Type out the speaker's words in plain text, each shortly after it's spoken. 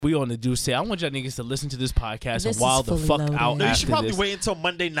We on the do say. I want y'all niggas to listen to this podcast This and wild the is fuck fully out. loaded. No, you should after probably this. wait until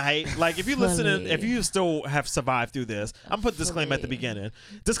Monday night. Like, if you listen, Fully. if you still have survived through this, I'm put disclaimer at the Fully. beginning.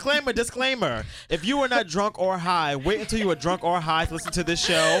 Disclaimer. If you are not drunk or high, wait until you are drunk or high to listen to this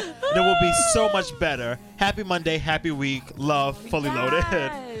show. And it will be so much better. Happy Monday, happy week, love, fully loaded.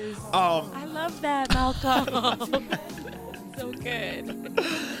 Yes. I love that, Malcolm. So good.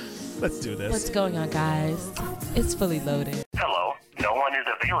 Let's do this. What's going on, guys? It's fully loaded. Hello, no one is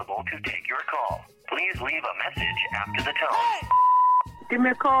available to take your call. Please leave a message after the tone. Give me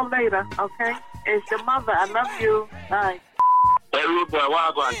a call later, okay? It's your mother. I love you. Bye. Hey, rude boy,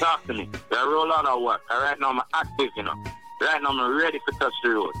 why go and talk to me? I roll out of work. Right now, I'm active, you know. Right now, I'm ready to touch the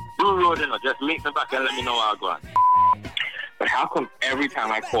road. Do road, you know. Just meet me back and let me know how I'm going. But how come every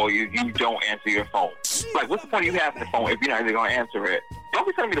time I call you, you don't answer your phone? Like, what's the point of you having the phone if you're not even going to answer it? Don't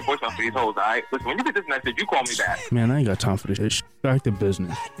be sending me the voicemail for these hoes, all right? Listen, when you get this message, you call me back. Man, I ain't got time for this shit. Back to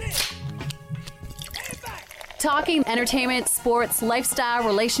business. Talking entertainment, sports, lifestyle,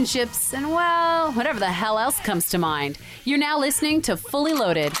 relationships, and well, whatever the hell else comes to mind. You're now listening to Fully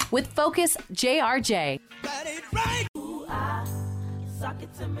Loaded with Focus JRJ. Suck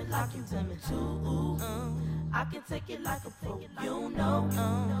it to me like you tell me to. I can take it like a pro, you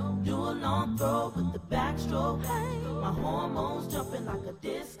know. Do a long throw with the backstroke. My hormones jumping like a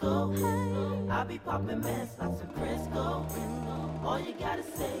disco. I be popping mess like some Crisco. All you gotta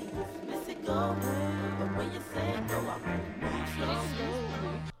say is miss it go. But when you say it go, I move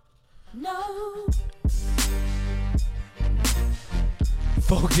slow. No.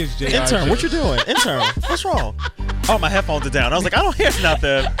 Focus, JRJ. Intern, what you doing? Intern, what's wrong? Oh, my headphones are down. I was like, I don't hear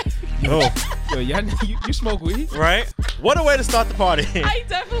nothing. Oh, Yo, you smoke weed? right? What a way to start the party. I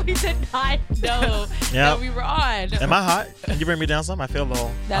definitely did not know that we were on. Am I hot? Can you bring me down some? I feel a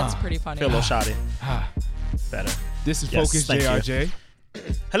little, That's pretty funny. feel a little shoddy. Ah, Better. this is Yes, Focus thank you. JRJ.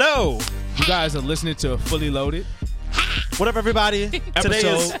 Hello. You guys are listening to Fully Loaded, What up, everybody? Today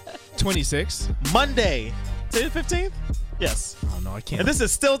is episode 26. Monday. Today the 15th? Yes. Oh, no, I can't. And this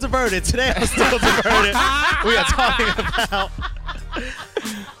is Still Diverted. Today I'm Still Diverted. We are talking about...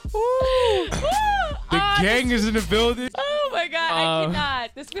 the gang is in the building. Oh my God, I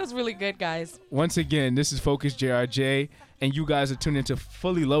cannot. This feels really good, guys. Once again, this is Focus JRJ, and you guys are tuned into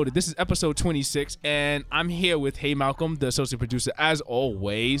Fully Loaded. This is episode 26, and I'm here with Hey Malcolm, the associate producer, as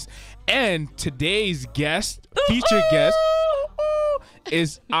always. And today's guest, featured guest,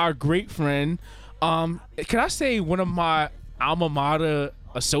 is our great friend. Can I say one of my alma mater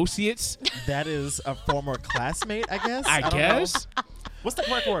associates? That is a former classmate, I guess. I don't guess. know. What's the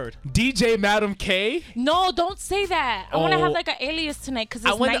correct word? DJ Madam K. No, don't say that. I want to Oh. have like an alias tonight because it's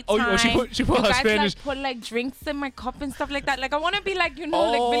I wanna- nighttime. oh, she put you her guys Spanish- like put like drinks in my cup and stuff like that. Like I want to be like, you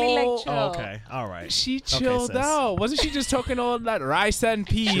know, like really like chill. Oh, okay. All right. She chilled sis. out. Wasn't she just talking all that rice and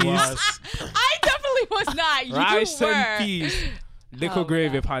peas? She was. I definitely was not. You Rice were. and peas. Little Oh,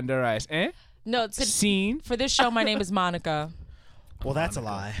 gravy yeah. upon the rice. Eh? No, Scene. for this show, my name is Monica. Well, that's a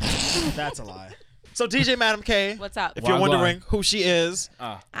lie. That's a lie. So, DJ Madam K, What's up? if you're Wagwan. wondering who she is,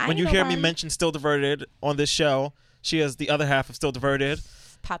 I when you know hear me one. mention Still Diverted on this show, she is the other half of Still Diverted.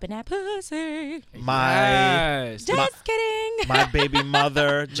 Popping that pussy. My Yes. Just kidding. my baby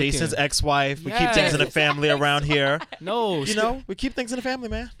mother, Jason's ex-wife. We keep things in the family around here. No. You know, we keep things in the family,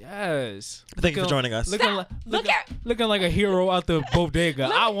 man. Yes. Thank you for joining us. Looking like a hero out the bodega.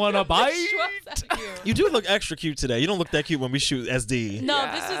 I want to bite. You do look extra cute today. You don't look that cute when we shoot SD. No,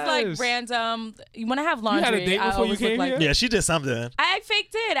 this is like Yes. random. When I have laundry, had a date I before you always look came like. here? Yeah, she did something. I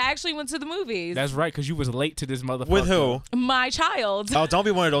faked it. I actually went to the movies. That's right, because you was late to this motherfucker. With who? My child. Oh, don't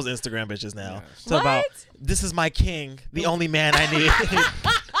be one of those Instagram bitches now. Yes. So about, What? this is my king, the only man I need.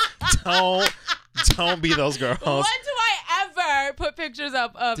 don't be those girls. When do I ever put pictures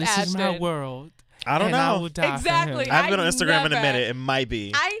up of This Ashton? is my world. I don't and I know. will die for Exactly. him. I haven't been on Instagram in a never- minute. It might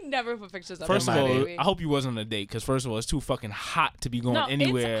be. I never put pictures up First of of my all, baby. I hope you wasn't on a date, because first of all, it's too fucking hot to be going No,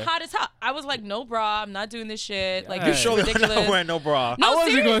 anywhere. it's hot as hot. I was like, no bra. I'm not doing this shit. Like, You You this is surely are ridiculous. not wearing no bra. No, I wasn't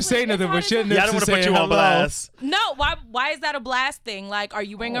seriously, gonna say it's nothing, hot but as shit. hell. Yeah, I don't want to put you on blast. No, why is that a blast thing? Like, are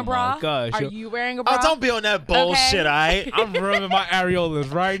you wearing Oh a bra? my gosh, Are yo. you wearing a bra? Oh, don't be on that bullshit, Okay. alright? I'm rubbing my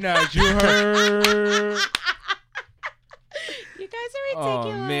areolas right now. You heard? You guys are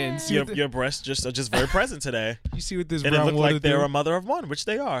ridiculous. Oh man, see Your breasts just are just very present today. you see what this And it brown looked water like they're do? a mother of one, which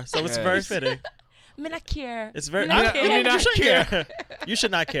they are. So it's Yes. very fitting. I mean, I care. It's very. I mean, I care. You shouldn't care. You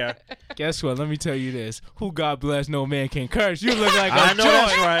should not care. Guess what? Let me tell you this: who God bless, no man can curse. You look like a I know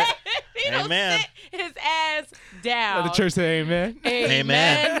that's joint. right. He don't Amen. sit his ass down. Let the church say amen.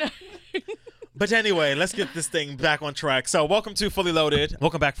 Amen. But anyway, let's get this thing back on track. So welcome to Fully Loaded.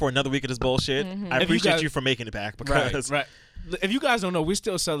 Welcome back for another week of this bullshit. I If you appreciate guys- you for making it back because Right. If you guys don't know, we're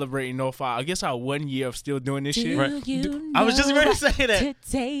still celebrating No. 5. I guess our 1 year of still doing this shit. Right. I was just ready to say that.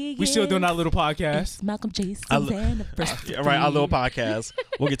 We still doing our little podcast. It's Malcolm Jason's anniversary. Yeah, right, our little podcast.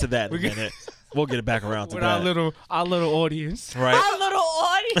 We'll get to that in a minute. We'll get it back around to With that. our little audience. Right. Our little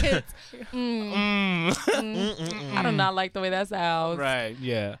audience. I do not like the way that sounds. Right,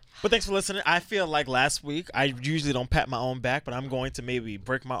 yeah. But thanks for listening. I feel like last week, I usually don't pat my own back, but I'm going to maybe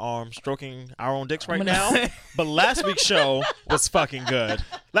break my arm stroking our own dicks right now. But last week's show was fucking good.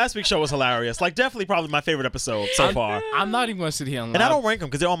 Last week's show was hilarious. Like, definitely probably my favorite episode so far. I'm not even going to sit here and lie. And I don't rank them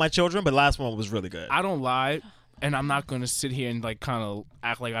because they're all my children, but last one was really good. I don't lie. And I'm not going to sit here and like kind of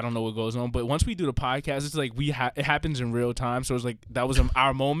act like I don't know what goes on. But once we do the podcast, it's like it happens in real time. So it's like that was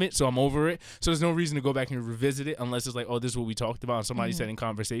our moment. So I'm over it. So there's no reason to go back and revisit it unless it's like, oh, this is what we talked about and somebody said in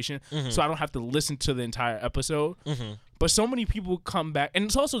conversation. So I don't have to listen to the entire episode. But so many people come back. And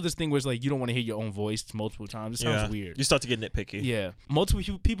it's also this thing where it's like you don't want to hear your own voice multiple times. It sounds weird. You start to get nitpicky. Yeah.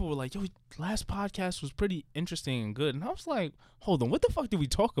 Multiple people were like, yo, last podcast was pretty interesting and good. And I was like, hold on, what the fuck did we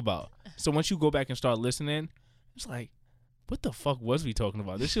talk about? So once you go back and start listening, it's like, what the fuck was we talking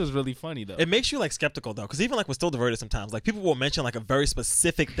about? This shit was really funny, though. It makes you, like, skeptical, though, because even, like, we're still diverted sometimes. Like, people will mention, like, a very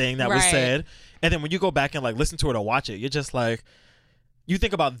specific thing that was said, and then when you go back and, like, listen to it or watch it, you're just like, you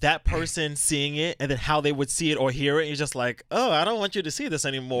think about that person seeing it and then how they would see it or hear it, and you're just like, oh, I don't want you to see this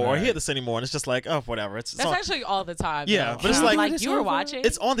anymore or hear this anymore, and it's just like, oh, whatever. That's actually all the time. Yeah, though. but it's like you were watching.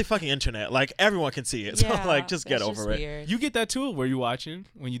 It's on the fucking internet. Like, everyone can see it. So, like, just get over it. Weird. You get that too? Were you watching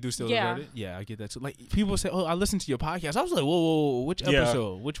when you do Still Diverted? Yeah, I get that too. Like, people say, oh, I listened to your podcast. I was like, whoa, which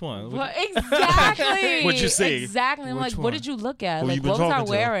episode? Which one? Well, exactly. What'd you see? Exactly. I'm Which like, one? what did you look at? Who Like, you been what was I talking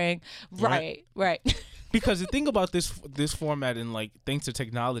to? wearing? Right. Because the thing about this format and like thanks to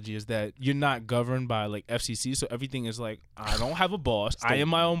technology is that you're not governed by like FCC, so everything is like I don't have a boss. I am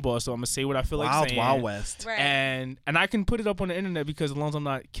my own boss, so I'm gonna say what I feel like saying. Wild West. Right. And I can put it up on the internet because as long as I'm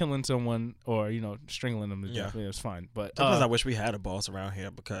not killing someone or strangling them to death, it's fine. But sometimes I wish we had a boss around here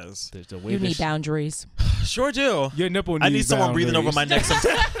because the way You need boundaries. sure do. Your nipple needs I need someone breathing over my neck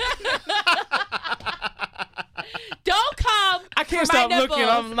sometimes. Don't come. I can't for my stop looking. nipples.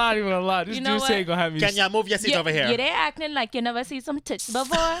 I'm not even gonna lie. This You know dude ain't gonna have me. Can you move your seat over here? You they acting like you never see some tits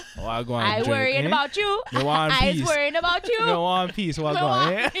before. Oh, I go on. I worrying about you. No one I peace. was worrying about you. No one peace. What No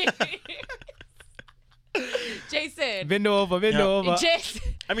going? one Jason. Bend over. Jason.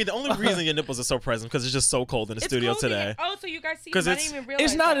 I mean, the only reason your nipples are so present because it's just so cold in the studio cozy. today. Oh, so you guys see 'Cause them. I it's- didn't even realize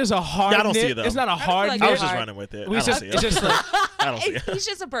It's not that. as a hard. Yeah, I don't see nip. it, though. It's not a hard like nip. I was just hard. running with it. We I don't just, see it's it. just like I don't see it. He's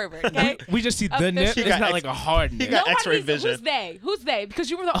just a pervert, okay? we just see the nip. Officially. It's not like a hard nip. He got X-ray Nobody's- vision. Who's they? Who's they? Because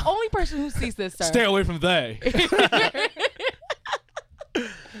you were the only person who sees this, sir. Stay away from they.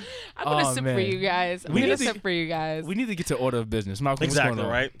 I'm gonna Oh, sip man. for you guys. I'm We gonna need to- sip for you guys. We need to get to order of business. Malcolm, Exactly, what's going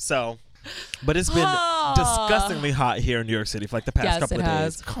on? right? So, but it's been disgustingly hot here in New York City for like the past Yes, couple it of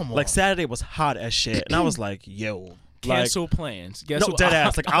has. days. Come on. Like Saturday was hot as shit. And I was like, yo. Cancel plans. Guess No, what? dead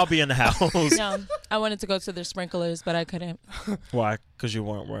ass. Like, I'll be in the house. No, I wanted to go to the sprinklers, but I couldn't Why? Because you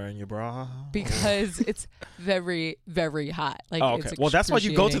weren't wearing your bra? because it's very, very hot. Like, Oh, it's okay. Well, that's why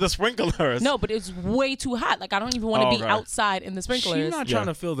you go to the excruciating. sprinklers. No, but it's way too hot. Like, I don't even want to Oh, be okay. outside in the sprinklers. She's not trying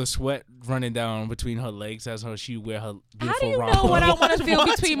to feel the sweat running down between her legs as she wear her How beautiful do you romper. know what I want to feel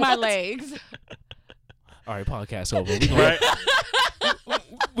What? between my legs? All right, podcast over. We're gonna, Right?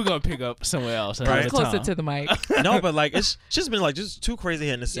 we're gonna pick up somewhere else. Right. another Closer time. to the mic. No, but like it's just been like just too crazy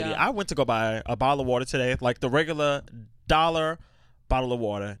here in the city. Yeah. I went to go buy a bottle of water today, like the regular $1 bottle of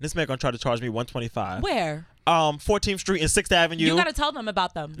water. This man gonna try to charge me $1.25. Where? 14th Street and 6th Avenue. You got to tell them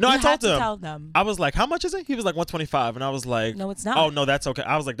about them. No, you I have told to him. tell them. I was like, how much is it? He was like $125, and I was like, No, it's not. Oh no, that's okay.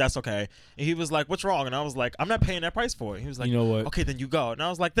 I was like, that's okay. And he was like, what's wrong? And I was like, I'm not paying that price for it. He was like, You know what? Okay, then you go. And I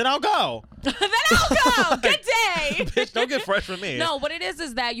was like, then I'll go. Then I'll go. Good day. Bitch, don't get fresh from me. No, what it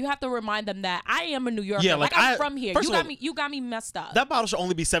is that you have to remind them that I am a New Yorker. Yeah, like like, I'm I- from here. first You of got all, me. You got me messed up. That bottle should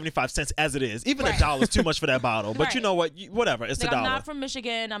only be 75 cents as it is. Even Right. $1 is too much for that bottle. But you Right. know what? Whatever. It's Like, $1. I'm not from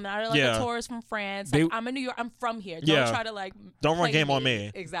Michigan. I'm not like Yeah. a tourist from France. They- Like, I'm a New York. I'm from here. Don't Yeah. try to like. Don't run play game on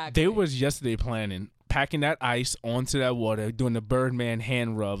me. Exactly. They was yesterday planning, packing that ice onto that water, doing the Birdman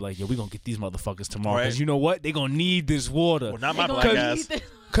hand rub. Like, yo, we gonna get these motherfuckers tomorrow. Right. Because you know what? They gonna need this water. Well, not my They black gonna ass. need this-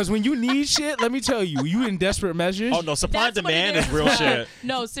 Because when you need shit, let me tell you, you in desperate measures. Oh no, supply and That's what it demand is real shit.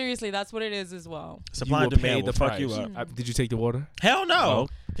 No, seriously, that's what it is as well. you Supply will and demand pay will the fuck price. you up. Did you take the water? Hell no. Oh.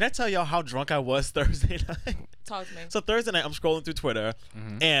 Can I tell y'all how drunk I was Thursday night? Talk to me. So Thursday night, I'm scrolling through Twitter,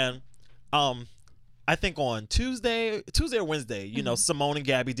 and I think on Tuesday or Wednesday, you know, Simone and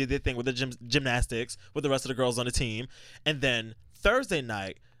Gabby did their thing with the gymnastics with the rest of the girls on the team, and then Thursday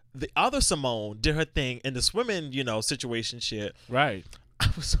night, the other Simone did her thing in the swimming, you know, situation shit. Right. I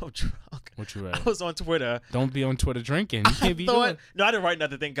was so drunk. What you read? I was on Twitter. Don't be on Twitter drinking. You can't be doing. No, I didn't write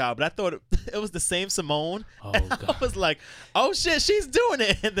nothing, thank God. But I thought it was the same Simone. Oh, and God. I was like, oh shit, she's doing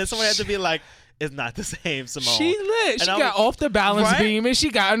it. And then somebody had to be like, it's not the same Simone. She lit. And She I got was- off the balance Right? beam and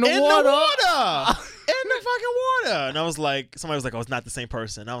she got in the in water. the water. In the fucking water. And I was like, somebody was like, oh, it's not the same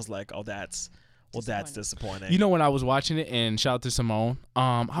person. I was like, oh, that's disappointing. You know, when I was watching it, and shout out to Simone,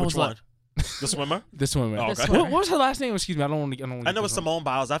 I Which was one? like, The swimmer? the swimmer. Oh, okay. What was her last name? Excuse me. I don't want to. I know it's Simone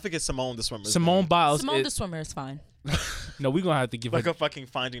Biles. I forget Simone the swimmer. Simone Biles. Simone the swimmer is fine. No, we're gonna have to give Like her a fucking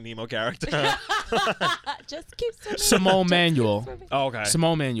Finding Nemo character. Just keep swimming. Simone Manuel. Oh, okay.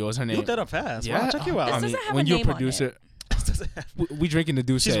 Simone Manuel is her name. You looked that up fast. Yeah, Wow, check you out. This I mean, doesn't have when a you're a name on producer, we drinking the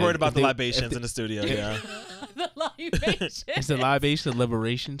Douce. She's worried about If the they- libations in the studio. Yeah. The libation. It's the libation, the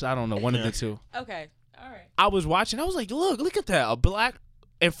liberations. I don't know, one of the two. Okay. All right. I was watching. I was like, look at that, a black.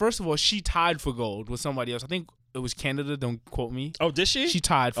 And first of all, she tied for gold with somebody else. I think it was Canada. Don't quote me. Oh, did she? She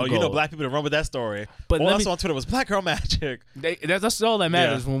tied for Oh, gold. you know black people to run with that story. But All let I me- saw on Twitter was Black Girl Magic. That's all that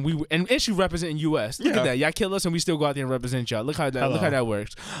matters Yeah. when we and she representing U.S. Look Yeah. at that. Y'all kill us and we still go out there and represent y'all. Look how that Hello.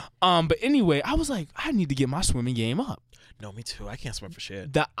 works. But anyway, I was like, I need to get my swimming game up. No, me too. I can't swim for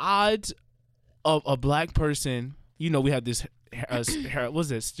shit. The odds of a black person, you know, we have this what's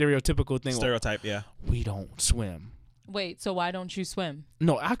it, stereotypical thing. Stereotype, yeah. We don't swim. Wait. So why don't you swim?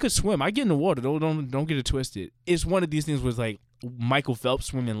 No, I could swim. I get in the water. Don't get it twisted. It's one of these things where it's like Michael Phelps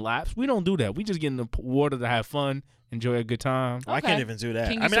swimming laps. We don't do that. We just get in the water to have fun, enjoy a good time. I Okay. can't even do that.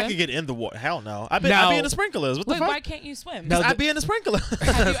 Can you I mean, I swim? could get in the water. Hell no. I be Now- in the sprinklers. What the Wait. fuck? Why can't you swim? Now- I be in the sprinklers.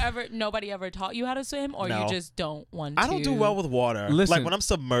 Have you ever? Nobody ever taught you how to swim, or No. you just don't want to? I don't do well with water. Listen. Like when I'm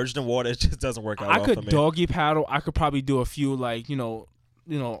submerged in water, it just doesn't work out I well could for me. doggy paddle. I could probably do a few like I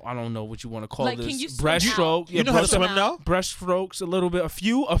don't know what you want to call Like, this. can you swim breaststroke. out? You know how to breaststroke- swim now? Breaststrokes a little bit. A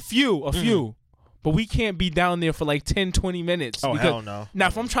few. But we can't be down there for like 10, 20 minutes. Oh, because- hell no. Now,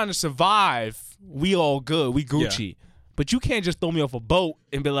 if I'm trying to survive, we all good. We Gucci. But you can't just throw me off a boat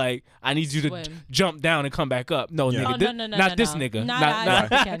and be like, I need you to Swim. jump down and come back up. No, Yeah. nigga. Oh, no, Not this no. nigga. Not Not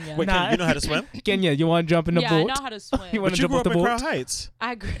Kenya. Wait, Nah. you know how to swim? Kenya, you want to jump in the Yeah, I boat? know how to swim. You wanna But you jump grew off up the in boat? Crown Heights.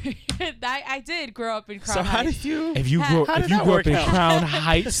 I agree. I did grow up in Crown So how Heights. did you? If you How grew, did if you that grew up work in out? Crown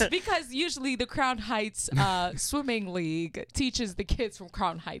Heights, Because usually the Crown Heights swimming league teaches the kids from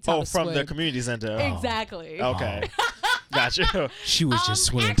Crown Heights how Oh, to from swim. the community center. Exactly. Okay. Gotcha. she was just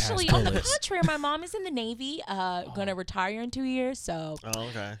swimming Actually, past on the bullets. contrary, my mom is in the Navy, gonna retire in 2 years. So Oh,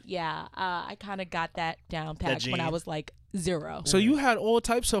 okay. yeah, I kind of got that down pat when I gene. was like 0. So you had all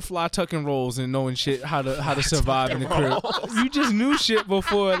types of fly tucking rolls and knowing shit how to survive in the crib. You just knew shit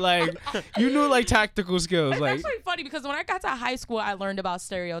before, like you knew like tactical skills. It's Like actually funny because when I got to high school, I learned about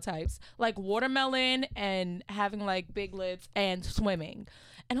stereotypes like watermelon and having like big lips and swimming.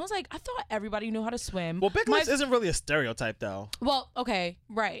 And I was like, I thought everybody knew how to swim. Well, big My- lips isn't really a stereotype, though. Well, okay,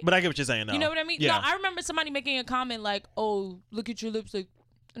 right. But I get what you're saying, though. You know what I mean? Yeah. No, I remember somebody making a comment like, "Oh, look at your lips," like,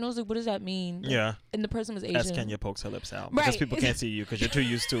 and I was like, "What does that mean?" Yeah. And the person was Asian. As Kenya pokes her lips out. Because Right. people can't see you because you're too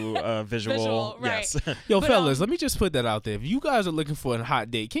used to visual. Visual, right. Yes. yo, But, fellas, let me just put that out there. If you guys are looking for a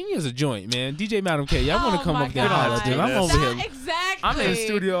hot date, Kenya's a joint, man. DJ Madam K, y'all want to come my up there and God. holler, dude. I'm Yes. over here. Exactly. I'm in the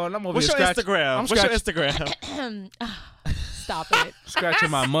studio and I'm over What's here your scratching. Instagram? I'm What's your scratching- Instagram? Stop it. Scratching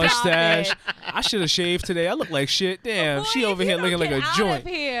my Stop mustache. it. I should have shaved today. I look like shit. Damn, Boy, she if over you here don't looking like get a out joint.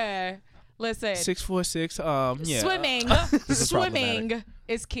 Of here. Listen. 6'4", yeah. Swimming. is Swimming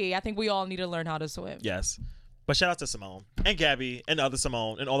is key. I think we all need to learn how to swim. Yes. But shout out to Simone and Gabby and the other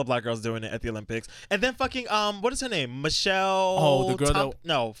Simone and all the black girls doing it at the Olympics. And then fucking what is her name? Michelle. Oh, the girl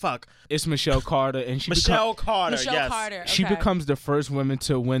No, fuck. It's Michelle Carter, and she Michelle Carter. Michelle yes. Carter. She okay. becomes the first woman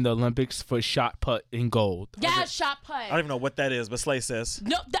to win the Olympics for shot put in gold. Yeah, shot put. I don't even know what that is, but Slay sis.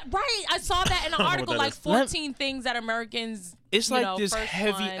 No, right. I saw that in an know what article, that like is. 14 things that Americans. It's you like know, this first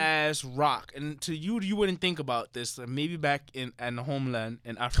heavy one. ass rock, and to you wouldn't think about this. Maybe back in the homeland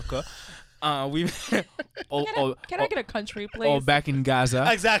in Africa, we Can I get a country, please? or back in Gaza,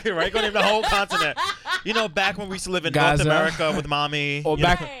 Exactly right. Go name the whole continent. You know, back when we used to live in Gaza. North America with mommy. or you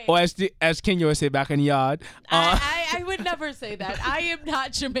back, know. Right. or as Kenya would say, back in yard, I would never say that. I am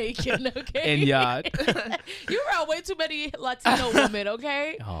not Jamaican, okay? in yard. You're around way too many Latino women,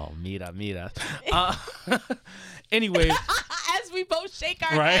 okay? Oh, mira. Anyway, As we both shake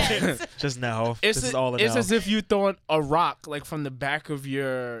our Right. heads. Just now. it's This is all it's now. as if you throwing a rock like from the back of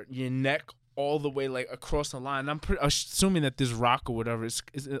your neck all the way like across the line. I'm assuming that this rock or whatever is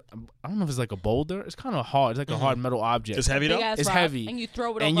I don't know if it's like a boulder. It's kind of hard. It's like a hard metal object. It's heavy Big though. ass It's rock, heavy. And you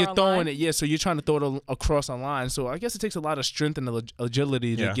throw it and over you're a throwing line. it, yeah. So you're trying to throw it across a line. So I guess it takes a lot of strength and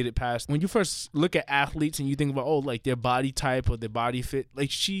agility to Yeah. get it past. When you first look at athletes and you think about like their body type or their body fit,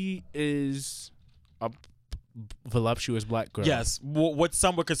 like she is a voluptuous black girl. Yes, what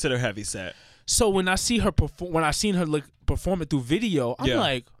some would consider heavy set. So when I see her seen her perform it through video, I'm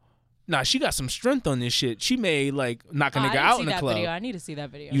like, nah, she got some strength on this shit. She may like knock a nigga out in the club. Video. I need to see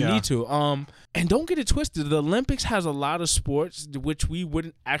that video. You need to. And don't get it twisted. The Olympics has a lot of sports which we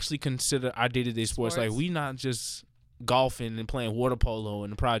wouldn't actually consider our day-to-day sports. Like we not just golfing and playing water polo in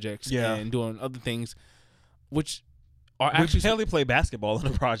the projects and doing other things, which are actually we barely play basketball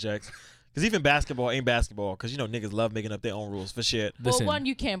in the projects. Because even basketball ain't basketball. Because, niggas love making up their own rules for shit. Well, one,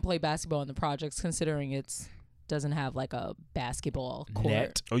 you can't play basketball in the projects considering it's doesn't have like a basketball court.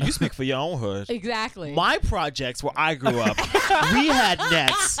 Net. Oh, you speak for your own hood. Exactly. My projects where I grew up, we had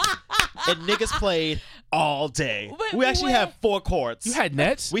nets and niggas played all day. We actually had 4 courts. You had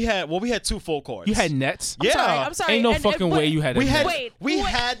nets? We had 2 full courts. You had nets? Yeah. I'm sorry. Ain't no fucking way you had a net. We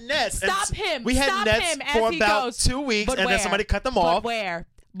had nets. Stop him. We had Stop nets him as for he about goes. 2 weeks, But and then somebody cut them off.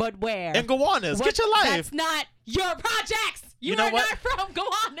 But where? In Gowanus. Get your life. That's not your projects. You know are what? not from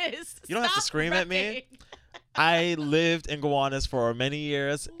Gowanus. You don't have to scream at me. I lived in Gowanus for many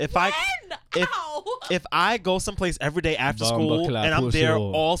years. If I go someplace every day after school and I'm there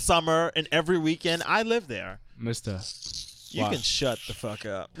all summer and every weekend, I live there. Mister. You can shut the fuck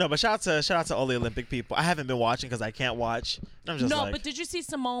up. No, but shout out to all the Olympic people. I haven't been watching because I can't watch. I'm just but did you see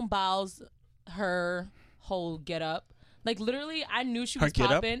Simone Biles, her whole get up? Like literally, I knew she was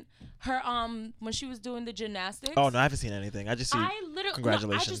popping. Her when she was doing the gymnastics. Oh no, I haven't seen anything. I just see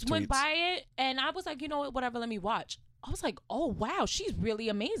congratulations. I just tweets. went by it and I was like, you know what, whatever, let me watch. I was like, oh wow, she's really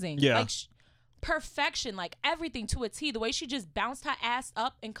amazing. Yeah. Like perfection, like everything to a T. The way she just bounced her ass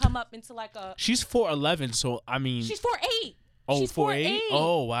up and come up into like a. She's 4'11", so I mean. She's 4'8". Oh, she's 4'8"?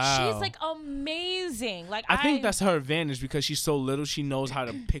 Oh wow. She's like amazing. Like I think that's her advantage because she's so little. She knows how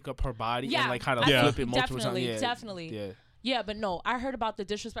to pick up her body and like how to flip it multiple times. Definitely. Yeah. Yeah, but no, I heard about the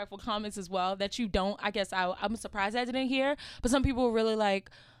disrespectful comments as well that you don't. I guess I'm surprised I didn't hear. But some people were really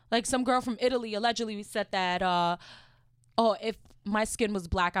like some girl from Italy allegedly said that, if my skin was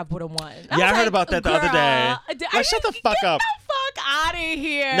black, I would have won. I heard about that the other day. Like, shut the fuck up. Get the fuck out of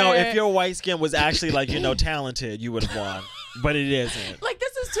here. No, if your white skin was actually like, talented, you would have won. But it isn't. Like,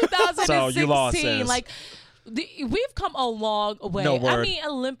 this is 2016. So you lost, sis. Like, we've come a long way. No word. I mean,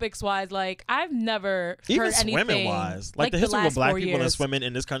 Olympics-wise, like, I've never even heard anything. swimming-wise. Like the history of black people and swimming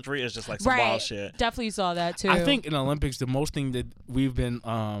in this country is just like some wild shit. Definitely saw that, too. I think in Olympics, the most thing that we've been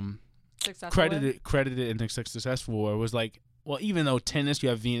credited and successful was like, well, even though tennis, you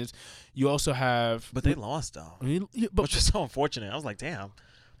have Venus, you also have. But they lost though, which is so unfortunate. I was like, damn.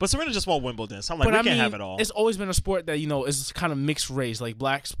 But Serena just won Wimbledon, so I'm like, we can't have it all. It's always been a sport that is kind of mixed race. Like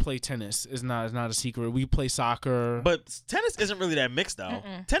blacks play tennis, is not a secret. We play soccer, but tennis isn't really that mixed though.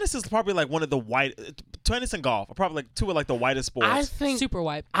 Tennis is probably like one of the white. Tennis and golf are probably like 2 of like the whitest sports. I think super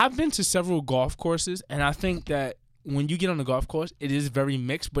white. I've been to several golf courses, and I think that when you get on the golf course, it is very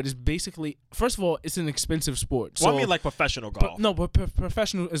mixed, but it's basically, first of all, it's an expensive sport. Well, I mean like professional golf. But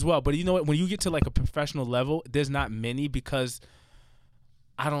professional as well. But you know what? When you get to like a professional level, there's not many because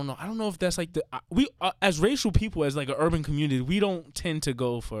I don't know if that's like we as racial people, as like an urban community, we don't tend to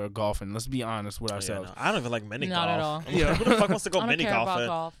go for golfing. Let's be honest with ourselves. Yeah, no, I don't even like mini golf. Not at all. Yeah, who the fuck wants to go mini golfing?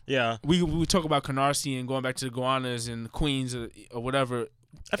 Golf. Yeah, we talk about Canarsie and going back to the Gowanus and Queens or whatever.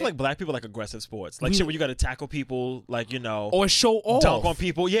 I feel like black people like aggressive sports, like shit where you got to tackle people, like or show off, dunk on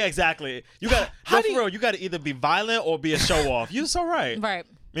people. Yeah, exactly. You got you got to either be violent or be a show off. You're so right. Right.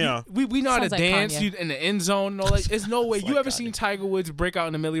 Yeah, we know how to Sounds like dance Kanye. in the end zone. No, like there's no way you ever seen Tiger Woods break out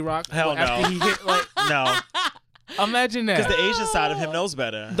in the Millie Rock. Hell no. After he hit, like, no. Imagine that. Because the Asian side of him knows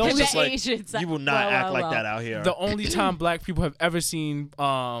better. It's just like, Asian side. you will not act like that out here. The only time black people have ever seen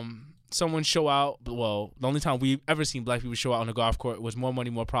someone show out, well, the only time we've ever seen black people show out on the golf court was More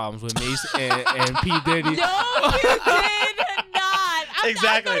Money, More Problems with Mace and P. Diddy. No, you did not.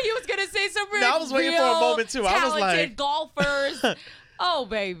 Exactly. I thought he was going to say some real I was waiting for a moment, too. I was like... golfers. Oh,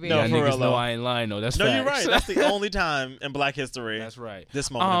 baby. No, for niggas real, know I ain't lying, though. That's no, facts. you're right. That's the only time in black history. That's right. This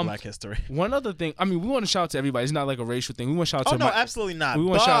moment in black history. One other thing. I mean, we want to shout out to everybody. It's not like a racial thing. We want to shout out to... no, absolutely not. We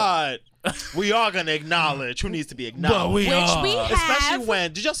want we are going to acknowledge who needs to be acknowledged. We have. Especially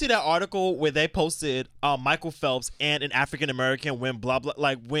when... Did y'all see that article where they posted Michael Phelps and an African-American win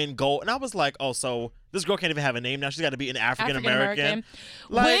win gold? And I was like, oh, so... This girl can't even have a name now. She's got to be an African-American.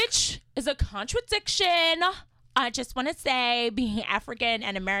 Which is a contradiction. I just want to say being African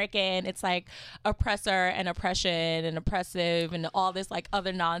and American, it's like oppressor and oppression and oppressive and all this like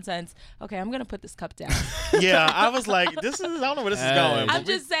other nonsense. Okay, I'm going to put this cup down. Yeah, I was like, I don't know where this is going. I'm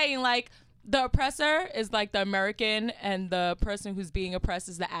just saying like the oppressor is like the American and the person who's being oppressed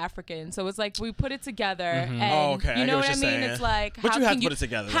is the African. So it's like we put it together and okay, you know what what I mean? saying. It's like But you have to put it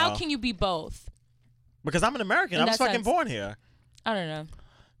together, how though. can you be both? Because I'm an American. In I was that fucking sense. born here. I don't know.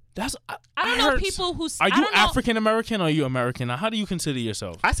 That's I don't know people who. Are I you don't know- African American or are you American? Now, how do you consider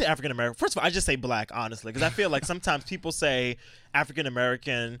yourself? I say African American. First of all, I just say black, honestly, because I feel like sometimes people say African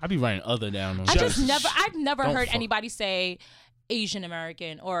American. I be writing other down. On I've never Don't heard fuck. anybody say Asian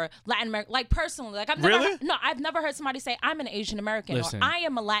American or Latin American. Like personally, like I've never Really? I've never heard somebody say I'm an Asian American Listen. or I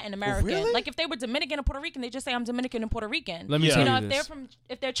am a Latin American. Really? Like if they were Dominican or Puerto Rican, they just say I'm Dominican and Puerto Rican. Let me Yeah. tell You you know, this.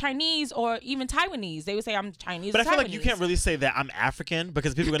 if they're Chinese or even Taiwanese, they would say I'm Chinese. But or I feel like you Taiwanese. can't really say that I'm African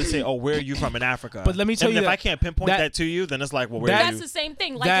because people are going to say, oh, where are you from in Africa? But let me tell and you if that- I can't pinpoint that- that to you, then it's like, well, where are That's you? the same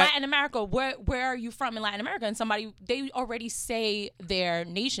thing. Like That- Latin America, where are you from in Latin America? And somebody, they already say their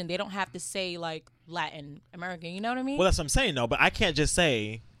nation. They don't have to say like Latin American. You know what I mean? Well, that's what I'm saying, though. But I can't just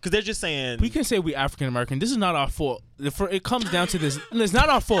say, because they're just saying. We can say we African American. This is not our fault. It comes down to this. It's not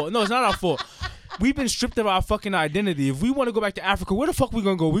our fault. No, it's not our fault. We've been stripped of our fucking identity. If we want to go back to Africa, where the fuck we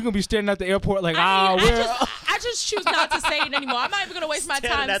gonna go? We gonna be standing at the airport like, I where? just choose not to say it anymore. I'm not even gonna waste my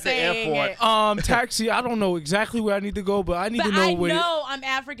Standing time at the saying airport. it. Taxi. I don't know exactly where I need to go, but I need But to know I where. know I'm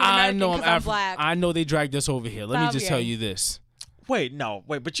African I American know because I'm I'm black. I know they dragged us over here. Let me just tell you this. Wait,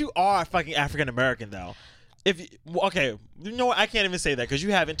 but you are fucking African American, though. Okay, you know what? I can't even say that because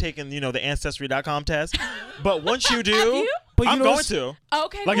you haven't taken, the Ancestry.com test. But once you do, you? But you I'm know going what's- to.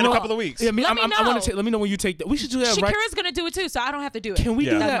 Okay. Like in well, a couple of weeks. Yeah, I mean, Let me I want know. to take. Let me know when you take that. We should do that right. Shakira's gonna do it too, so I don't have to do it. Can we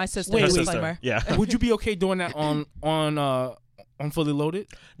Yeah. do That's that? my sister. Wait, Her wait. Disclaimer. Yeah. Would you be okay doing that on Fully Loaded?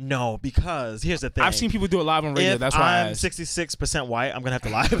 No, because here's the thing. I've seen people do it live on radio. If That's why I I'm asked. 66% white, I'm gonna have to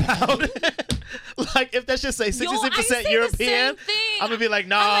lie about it. Like if that should say 66% I say the European, same thing. I'm gonna be like,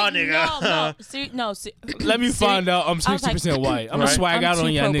 nah, I'm like, nigga. No. Let me find out. I'm I was like, 60% white. I'm gonna Right. swag I'm out too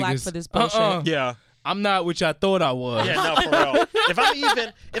on y'all pro-black niggas. for this bullshit. Yeah. I'm not what y'all thought I was. Yeah, no, for real.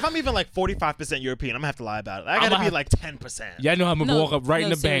 If I'm even like 45% European, I'm gonna have to lie about it. I gotta I'ma be have- like 10%. Y'all know I'm gonna No, walk up right in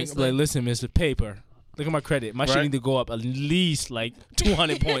no, the bank. seriously. Like, listen, Mr. Paper. Look at my credit. My shit Right. need to go up at least like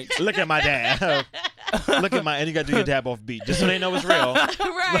 200 points. Look at my dad. Look at and you gotta do your dab off beat just so they know it's real.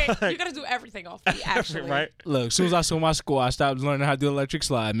 Right. You gotta do everything off beat, actually. Right? Look, as soon as I saw my score, I stopped learning how to do electric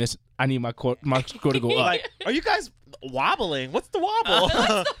slide. Miss, I need my score to go up. Like, are you guys wobbling? What's the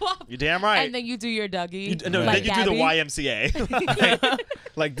wobble? You're damn right. And then you do your Dougie. No, like then you do the Gabby. YMCA.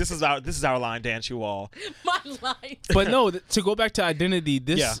 like this is our line, dance you all. My life. But no, to go back to identity,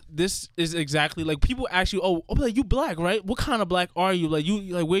 Yeah. this is exactly like people ask you, oh, like you black, right? What kind of black are you? Like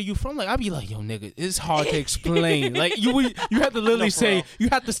where you from? Like I'd be like, yo, nigga, it's hard to explain. Like you have to literally No, for say, real. you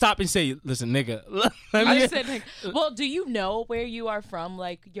have to stop and say, listen, nigga. let I me- said, like, well, do you know where you are from?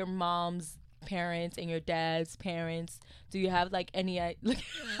 Like your mom's parents and your dad's parents. Do you have like any?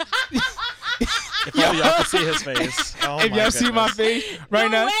 If only y'all could see his face. Oh if my y'all see my goodness. face right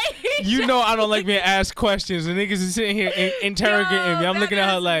No now, way. you know I don't like being asked questions. The niggas is sitting here interrogating me. I'm looking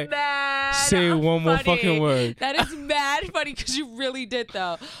at her like, say one more fucking word. That is mad funny because you really did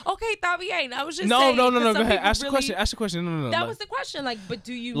though. Okay, está bien. I was just no, saying, no. 'cause Go some ahead. people Ask the really- question. Ask the question. No. That like, was the question. Like, but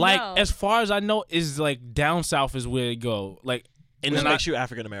do you like know? as far as I know, is like down south is where it go. Like, and Which then makes you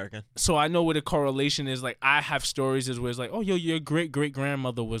African American. so I know where the correlation is. Like I have stories is where it's like, oh, yo, your great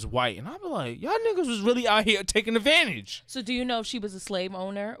grandmother was white, and I be like, y'all niggas was really out here taking advantage. So do you know if she was a slave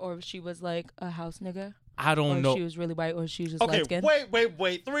owner or if she was like a house nigga? I Or don't if know. she was really white or if she was just Okay, light skinned?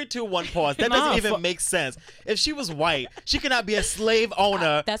 wait. 3, 2, 1, pause. That Nah, doesn't even fuck. make sense. If she was white, she cannot be a slave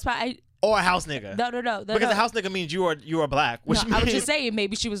owner That's why I. or a house nigga. No. Because a house nigga means you are black. Which No, I was means- just saying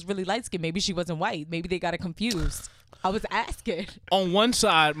maybe she was really light skinned. Maybe she wasn't white. Maybe they got it confused. I was asking. On one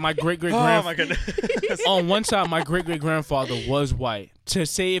side, my great Oh my goodness. on one side, my great grandfather was white. To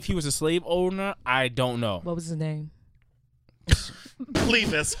say if he was a slave owner, I don't know. What was his name?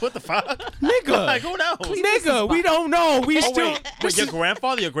 Clevis. What the fuck? Nigga, Like who knows? nigga, we don't know. We Oh still wait, your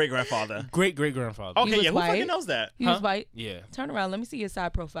grandfather, your great grandfather. great grandfather. Okay, was yeah, who white? fucking knows that? He was Huh? white. Yeah, Turn around. Let me see your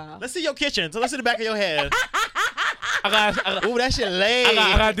side profile. Let's see your kitchen. So let's see the back of your head. I got Ooh, that shit laid.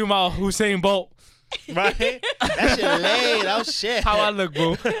 I gotta do my Hussein Bolt. Right? That shit laid. Oh shit. How I look,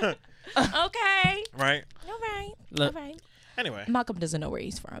 boo. Okay. Right. All right. Look. All right. Anyway, Malcolm doesn't know where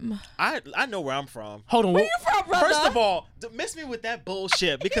he's from. I know where I'm from. Hold on. Where you from, brother? First of all, miss me with that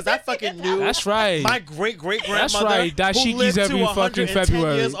bullshit because I fucking knew That's right. my great grandmother. That's right. who Dashiki's lived to every fucking 110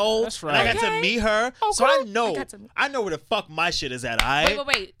 February. years old. That's And I right. got to Okay. meet her, so Okay. I know. I got to meet- I know where the fuck my shit is at. I.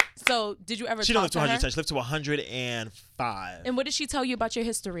 Wait. So, did you ever She talk didn't live to to her? 110. She lived to 105. And what did she tell you about your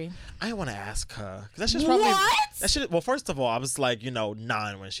history? I didn't want to ask her 'cause that's just probably What? that shit. Well, first of all, I was like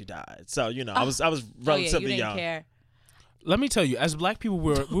 9 when she died, so I was Oh, yeah, relatively you didn't young. care. Let me tell you, as black people,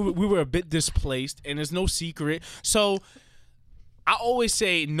 we were a bit displaced, and there's no secret. So I always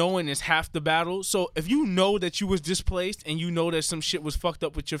say knowing is half the battle. So if you know that you was displaced and you know that some shit was fucked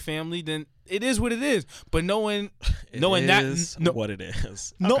up with your family, then it is what it is. But knowing is what it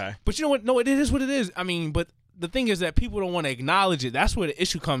is. No, Okay. but you know what? No, it is what it is. I mean, but the thing is that people don't want to acknowledge it. That's where the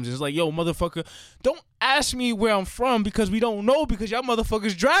issue comes. It's like, yo, motherfucker, don't ask me where I'm from because we don't know because y'all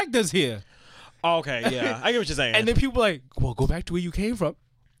motherfuckers dragged us here. Okay, yeah. I get what you're saying. And then people like, well, go back to where you came from.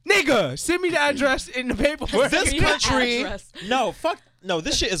 Nigga, send me the address in the paperwork. This country,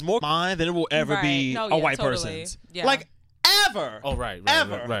 this shit is more mine than it will ever be a white person's. Yeah. Like, ever. Oh, right.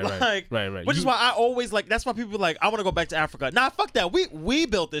 Right. Which is why I always, like, that's why people like, I want to go back to Africa. Nah, fuck that. We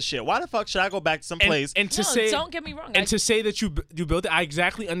built this shit. Why the fuck should I go back to some place? And to say, don't get me wrong. And to say that you built it, I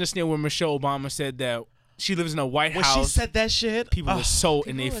exactly understand when Michelle Obama said that she lives in a White House. When she said that shit, people were so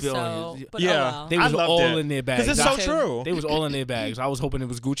in their feelings. Yeah, they was all in their bags. Because it's so true. They was all in their bags. I was hoping it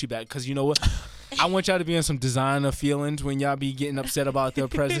was Gucci bag because you know what? I want y'all to be in some designer feelings when y'all be getting upset about their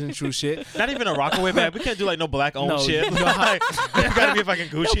presidential shit. Not even a Rockaway bag. We can't do like no black owned shit. Like, it gotta be a fucking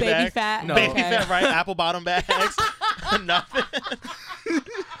Gucci baby bag. Fat. No. Baby fat, right? Apple bottom bags. Nothing.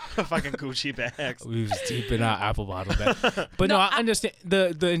 Fucking Gucci bags. We was deep in our apple bottle bag. But no, I understand.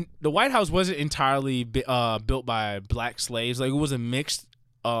 The White House wasn't entirely built by black slaves. Like it was a mixed.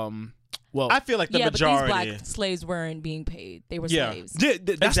 Well, I feel like the majority. But these black slaves weren't being paid. They were slaves.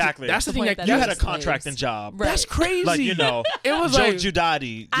 Exactly. That's the thing. That you had a contracting job. Right. That's crazy. Like, you know, it was Joe like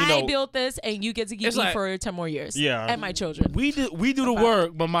Giudice. I built this, and you get to keep me for 10 more years. Yeah. And my children. We do the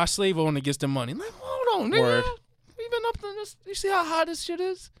work, but my slave owner gets the money. Like, hold on, nigga. Word. We been up to this. You see how hard this shit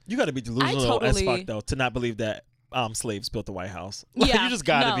is? You got to be delusional as fuck though to not believe that slaves built the White House. Like, Yeah, you just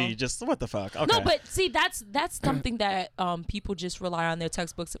got to be just what the fuck. Okay. No, but see, that's something that people just rely on their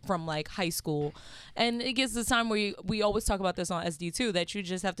textbooks from like high school, and it gets the time where we always talk about this on SD too, that you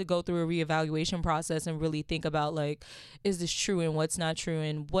just have to go through a reevaluation process and really think about like, is this true and what's not true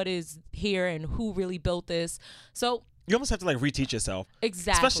and what is here and who really built this. So you almost have to like reteach yourself.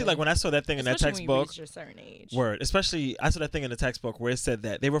 Exactly. Especially like when I saw that thing in that textbook. When you reach a certain age. Word. Especially I saw that thing in the textbook where it said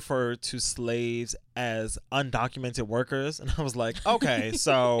that they referred to slaves as undocumented workers, and I was like, okay,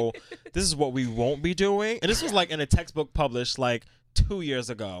 so this is what we won't be doing. And this was like in a textbook published like 2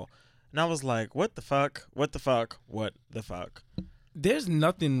 years ago, and I was like, what the fuck? What the fuck? What the fuck? There's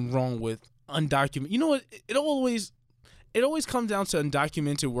nothing wrong with undocumented. You know what? It always comes down to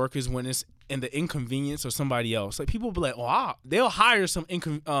undocumented workers when it's in the inconvenience of somebody else. Like people be like, oh, they'll hire some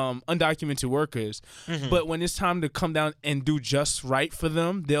undocumented workers, but when it's time to come down and do just right for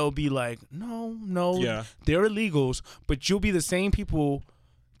them, they'll be like, no, they're illegals, but you'll be the same people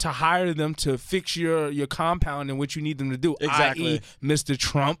to hire them to fix your compound and what you need them to do. Exactly, i.e., Mr.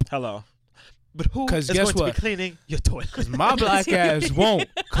 Trump. Hello. But who is guess going to what? be cleaning your toilet? Because my black ass won't.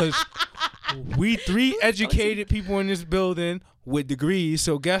 Because we 3 educated people in this building with degrees.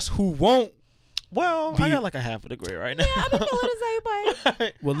 So guess who won't? Well, I got like a half a degree right now. Yeah, I don't know what to say,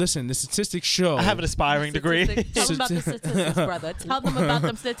 but well, listen, the statistics show. I have an aspiring degree. Tell them about the statistics, brother. Tell them about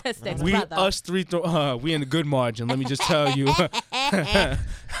them statistics, brother. Us 3, we in a good margin. Let me just tell you,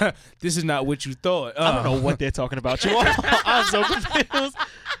 this is not what you thought. I don't know what they're talking about. You all. I'm so confused.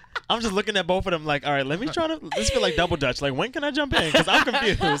 I'm just looking at both of them like, all right, let me try to. This feel like double dutch. Like, when can I jump in? Because I'm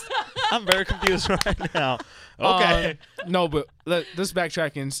confused. I'm very confused right now. Okay. No, but this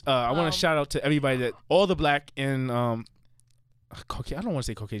backtracking. I want to shout out to everybody all the black and Caucasian. I don't want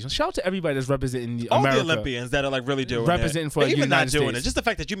to say Caucasian. Shout out to everybody that's representing all America. the Olympians that are like really doing representing it. for the even United not doing States. it. Just the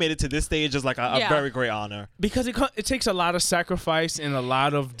fact that you made it to this stage is like a very great honor. Because it takes a lot of sacrifice and a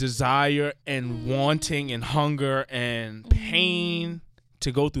lot of desire and wanting and hunger and pain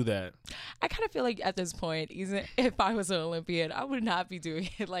to go through that. I kind of feel like at this point, even if I was an Olympian, I would not be doing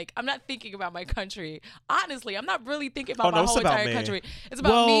it. Like, I'm not thinking about my country. Honestly, I'm not really thinking about my whole entire country. It's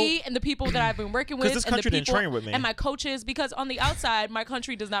about me and the people that I've been working with. Because this country didn't train with me. And my coaches. Because on the outside, my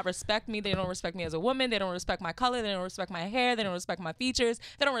country does not respect me. They don't respect me as a woman. They don't respect my color. They don't respect my hair. They don't respect my features.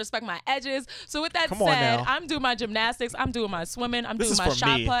 They don't respect my edges. So with that said, I'm doing my gymnastics. I'm doing my swimming. I'm doing my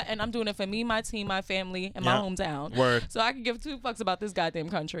shot put. And I'm doing it for me, my team, my family, and my hometown. Word. So I can give 2 fucks about this goddamn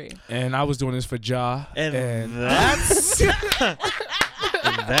country. And I was doing this for Ja. And that's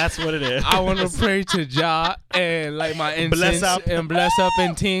that's what it is. I want to pray to Ja and like my incense and bless up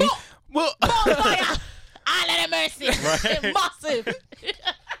and ting. Well, I let it mercy. Right. Massive.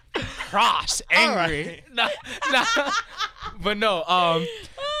 Cross, angry. Right. Nah. But no,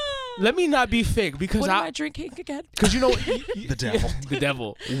 let me not be fake because what am I drinking again? Because you know the devil. The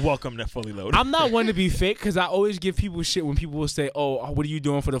devil. Welcome to Fully Loaded. I'm not one to be fake because I always give people shit when people will say, "Oh, what are you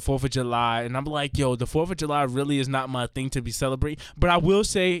doing for the 4th of July?" And I'm like, "Yo, the 4th of July really is not my thing to be celebrating." But I will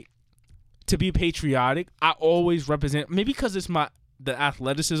say, to be patriotic, I always represent, maybe because it's the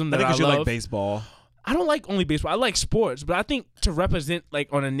athleticism that I love. You like baseball. I don't like only baseball. I like sports, but I think to represent like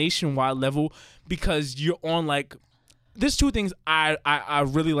on a nationwide level, because you're on like, there's two things I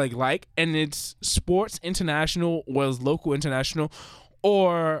really like, and it's sports international, or local international,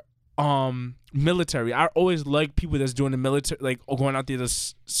 or military. I always like people that's doing the military, like going out there to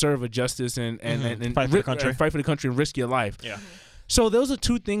serve a justice and fight for the country, and risk your life. Yeah. So those are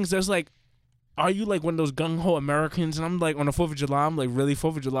two things. There's like, are you like one of those gung-ho Americans? And I'm like, on the 4th of July, I'm like, really?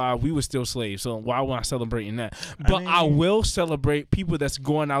 4th of July, we were still slaves, so why am I celebrating that? But I will celebrate people that's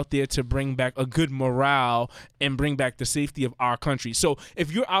going out there to bring back a good morale and bring back the safety of our country. So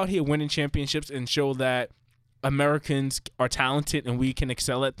if you're out here winning championships and show that Americans are talented and we can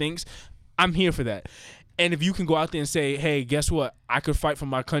excel at things, I'm here for that. And if you can go out there and say, hey, guess what? I could fight for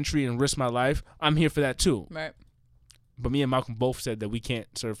my country and risk my life, I'm here for that too. Right. But me and Malcolm both said that we can't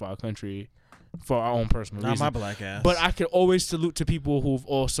serve for our country for our own personal reasons. Not my black ass. But I can always salute to people who've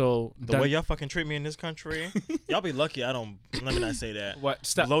also the way y'all fucking treat me in this country. Y'all be lucky I don't. Let me not say that. What?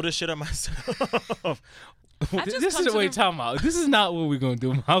 Stop. Blow this shit up myself. This is what you're talking about. This is not what we're gonna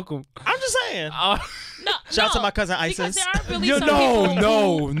do, Malcolm. I'm just saying. No, shout out to my cousin Isis. There are really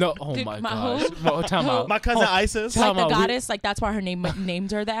no. Oh my gosh. Well, time out. My cousin Isis. Like the goddess, like that's why her name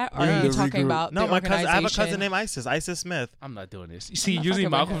named her that. Or are you talking about no? The my cousin. I have a organization? cousin named Isis Smith. I'm not doing this. You see, usually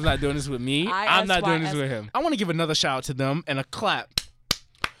Malcolm's not doing this with me. I'm not doing this with him. I want to give another shout out to them and a clap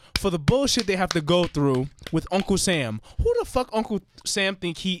for the bullshit they have to go through with Uncle Sam. Who the fuck Uncle Sam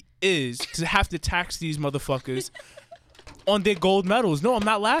think he is to have to tax these motherfuckers on their gold medals? No, I'm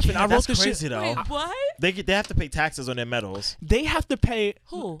not laughing. Yeah, I wrote that's this crazy shit. though. Wait, what? They have to pay taxes on their medals. They have to pay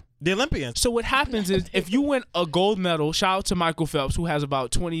Who? The Olympians. So what happens is if you win a gold medal, shout out to Michael Phelps, who has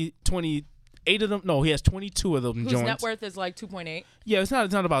about 28 of them. No, he has 22 of them. Whose joints. net worth is like 2.8. Yeah, it's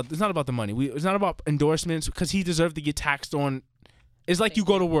not about the money. It's not about endorsements because he deserved to get taxed on. It's like you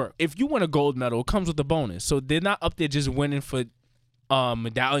go to work. If you win a gold medal, it comes with a bonus. So they're not up there just winning for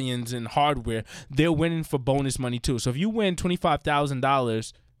medallions and hardware. They're winning for bonus money too. So if you win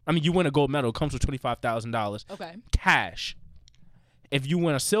 $25,000, I mean, you win a gold medal, it comes with $25,000. Okay. Cash. If you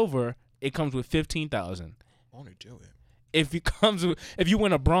win a silver, it comes with $15,000. Only do it. If you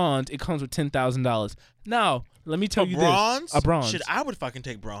win a bronze, it comes with $10,000. Now, let me tell you bronze? this: a bronze. Shit, I would fucking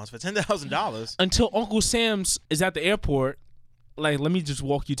take bronze for $10,000. Until Uncle Sam's is at the airport. Like, let me just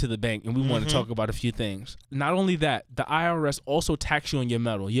walk you to the bank, and we want to talk about a few things. Not only that, the IRS also tax you on your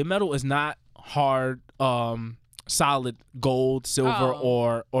medal. Your medal is not hard, solid gold, silver,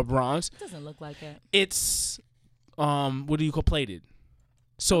 or bronze. It doesn't look like it. It's what do you call plated?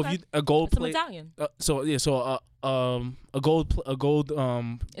 So if you a gold plate, medallion. A gold.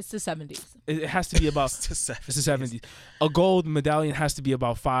 It's the 70s. It has to be about. It's the 70s. A gold medallion has to be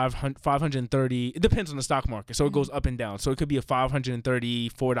about 530. It depends on the stock market, so it goes up and down. So it could be a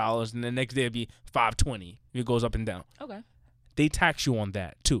 $534, and the next day it'd be $520. It goes up and down. Okay. They tax you on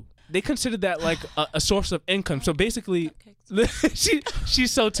that too. They consider that like a source of income. So basically,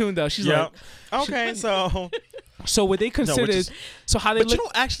 she's so tuned up. She's like, okay, So what they consider is how they. But you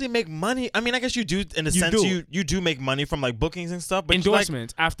don't actually make money. I mean, I guess you do in a sense. You do make money from like bookings and stuff. But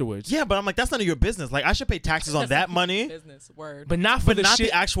endorsements afterwards. Yeah, but I'm like, that's none of your business. Like, I should pay taxes on that money. Business word. But not for the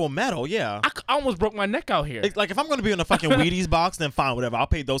actual medal. Yeah. I almost broke my neck out here. Like if I'm gonna be in a fucking Wheaties box, then fine, whatever. I'll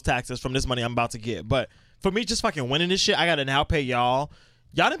pay those taxes from this money I'm about to get. But for me, just fucking winning this shit, I gotta now pay y'all.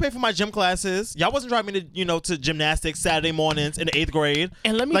 Y'all didn't pay for my gym classes. Y'all wasn't driving me to gymnastics Saturday mornings in the 8th grade.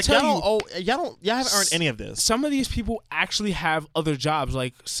 And let me tell you, y'all haven't earned any of this. Some of these people actually have other jobs.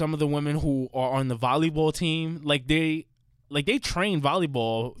 Like some of the women who are on the volleyball team, like they train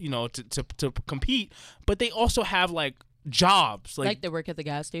volleyball, to compete, but they also have like jobs. Like they work at the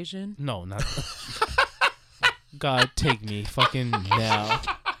gas station? No, not. God, take me fucking now.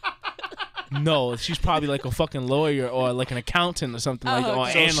 No, she's probably like a fucking lawyer or like an accountant or something or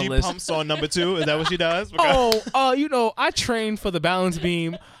analyst. So she pumps on number 2? Is that what she does? I train for the balance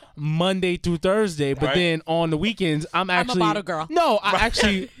beam Monday through Thursday, but then on the weekends I'm a bottle girl. No, I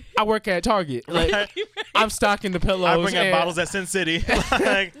work at Target. Like I'm stocking the pillows. I bring out bottles at Sin City.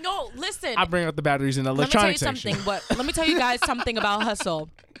 No, listen. I bring out the batteries in the electronics section. Let me tell you guys something about hustle.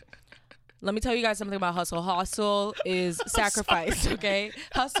 Hustle is sacrifice, okay?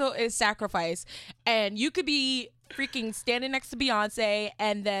 Hustle is sacrifice. And you could be freaking standing next to Beyonce,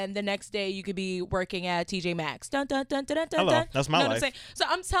 and then the next day you could be working at TJ Maxx. Dun, dun, dun, dun, dun, Hello, dun. that's my life. What I'm saying? So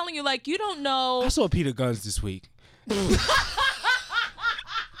I'm telling you, like, you don't know. I saw Peter Guns this week.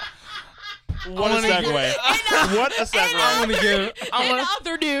 What a segue. What a segue. In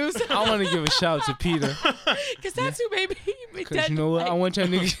other news. I want to give a shout out to Peter. Because that's who made Because you know what? I want y'all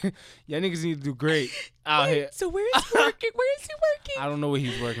niggas. Y'all niggas need to do great out here. So where is he working? Where is he working? I don't know where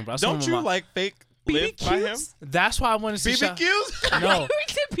he's working, but I saw Don't him you on like fake live by him? That's why I want to see BBQs? No.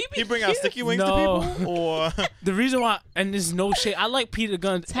 He bring out sticky wings to people, or the reason why, and there's no shade. I like Peter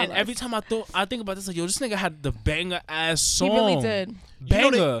Gunn, and every time I think about this, like, yo, this nigga had the banger ass song. He really did.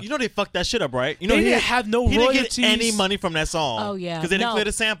 Banger. You know they fucked that shit up, right? You know they didn't have no royalties. He didn't get any money from that song. Oh yeah, because they didn't clear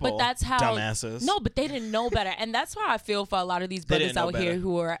the sample. But that's how dumbasses. No, but they didn't know better, and that's why I feel for a lot of these brothers out here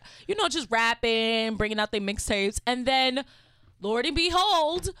who are, just rapping, bringing out their mixtapes, and then, Lord and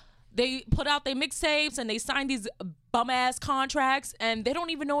behold, they put out their mixtapes and they sign these bum ass contracts, and they don't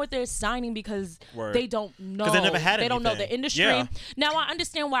even know what they're signing because they don't know. Because they never had anything. They don't know the industry. Yeah. Now I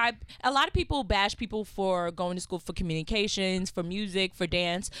understand why a lot of people bash people for going to school for communications, for music, for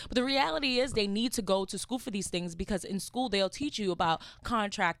dance. But the reality is they need to go to school for these things, because in school they'll teach you about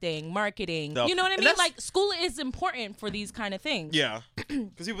contracting, marketing. You know what I mean? Like, school is important for these kind of things. Yeah.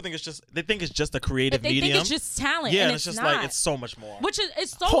 Because people think they think it's just a creative medium. They think it's just talent. Yeah, and it's just not. like, it's so much more. Which is,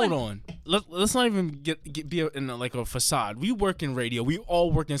 it's so. Hold on. Let's not even be in like a facade. We work in radio. We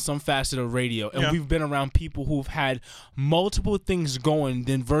all work in some facet of radio, and we've been around people who've had multiple things going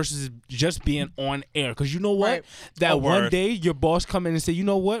than versus just being on air. Because you know what? Right. That one day your boss come in and say, you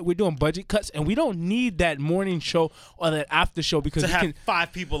know what? We're doing budget cuts, and we don't need that morning show or that after show because to we have can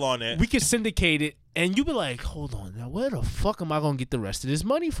 5 people on it. We can syndicate it. And you be like, hold on, now where the fuck am I going to get the rest of this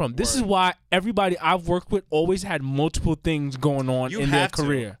money from? This is why everybody I've worked with always had multiple things going on in their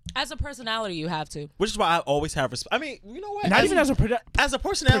career. As a personality, you have to. Which is why I always have respect. I mean, you know what? Not even as a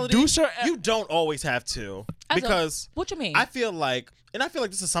personality, producer, you don't always have to. Because what you mean? I feel like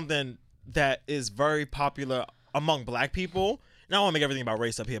this is something that is very popular among black people. Now, I don't want to make everything about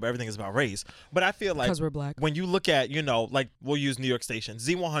race up here, but everything is about race. But I feel like because we're black, when you look at, like, we'll use New York Station,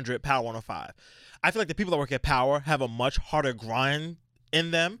 Z100, Power 105. I feel like the people that work at Power have a much harder grind in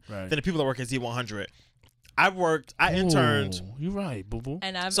them than the people that work at Z100. I interned. You're right, boo boo.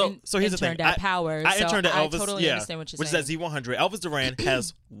 And I've so here's the thing. At Power. I interned at Elvis. I totally understand what you're which saying. is at Z100. Elvis Duran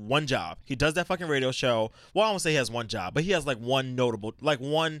has one job. He does that fucking radio show. Well, I won't say he has one job, but he has like one notable,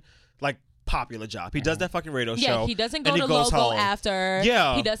 popular job. He does that fucking radio show. Yeah, he doesn't go to goes Logo home. after.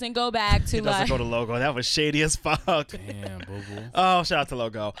 Yeah. He doesn't go back to He doesn't go to Logo. That was shady as fuck. Damn, boo boo. Oh, shout out to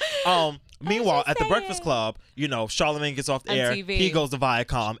Logo. Meanwhile, at the Breakfast Club, Charlamagne gets off the air. MTV. He goes to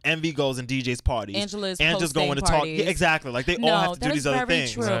Viacom. Envy goes and DJ's parties. Angela's going to talk. Yeah, exactly. Like, they all have to do these other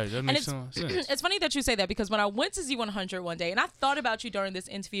things. True. Right, that And makes sense. it's funny that you say that, because when I went to Z100 one day, and I thought about you during this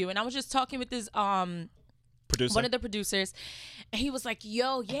interview, and I was just talking with this Producer. one of the producers, and he was like,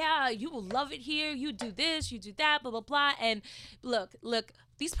 yo, yeah, you will love it here. You do this, you do that, blah, blah, blah. And look,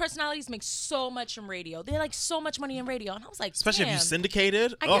 these personalities make so much from radio. They're like so much money in radio. And I was like, especially damn. if you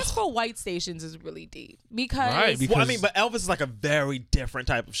syndicated. I guess for white stations is really deep. Because, but Elvis is like a very different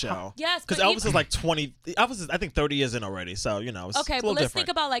type of show. Yes. Because Elvis is like 20, Elvis is, I think, 30 years in already. So, it's okay, a but little let's different. think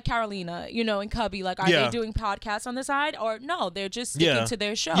about like Carolina, and Cubby. Like, are they doing podcasts on the side? Or no, they're just sticking to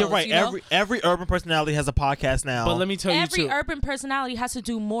their shows. You're right. Every urban personality has a podcast now. But let me tell you, every urban personality has to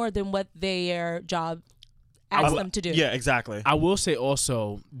do more than what their job asks them to do. Yeah, exactly. I will say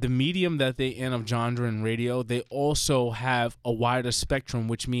also, the medium that they in of genre and radio, they also have a wider spectrum,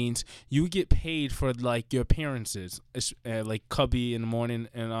 which means you get paid for like your appearances, like Cubby in the morning,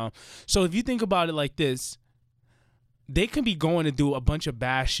 and so if you think about it like this, they can be going to do a bunch of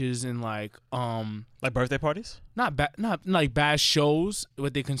bashes and like birthday parties, not like bash shows,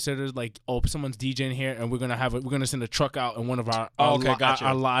 what they consider like, oh, someone's DJing here and we're gonna send a truck out and one of our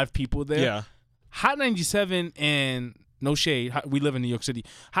live people there. Yeah. Hot 97 and no shade, we live in New York City.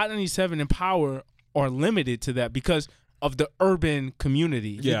 Hot 97 and Power are limited to that because of the urban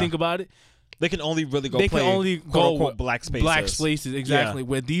community. If you think about it, they can only really go. They can only go quote, black spaces. Black spaces, exactly. Yeah.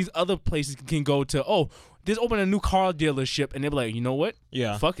 Where these other places can go to. Just open a new car dealership, and they'll be like, you know what?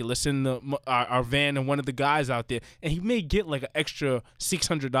 Yeah. Fuck it. Let's send our van and one of the guys out there, and he may get like an extra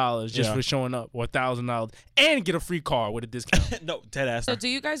 $600 just for showing up, or $1,000, and get a free car with a discount. No, dead ass. So do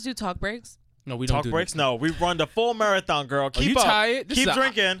you guys do talk breaks? No, we don't talk do breaks. That. No, we run the full marathon, girl. Keep up. Tired? Keep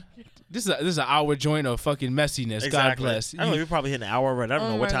drinking. This is an hour joint of fucking messiness. Exactly. God bless. I don't know. We're probably hitting an hour already. I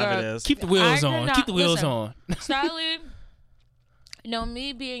don't know what time it is. Keep the wheels on. Keep the wheels on. Charlie,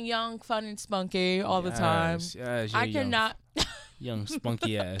 me being young, fun, and spunky all the time. Yes, I cannot. Young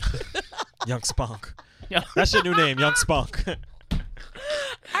spunky ass. Young Spunk. That's your new name, Young Spunk.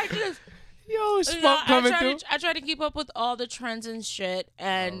 I just. Spunk coming through. I try to keep up with all the trends and shit,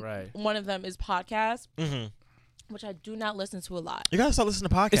 and one of them is podcasts, which I do not listen to a lot. You gotta start listening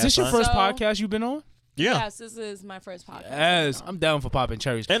to podcasts. Is this your first podcast you've been on? Yeah. Yes, this is my first podcast. Yes, I'm down for popping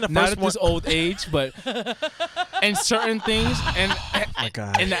cherries. And the not first at this old age, but and certain things, and my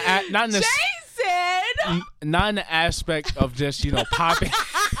God. in the not in the Jason! not in the aspect of just popping.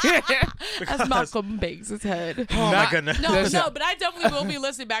 As Malcolm bangs his head. Oh my goodness. No, but I definitely will be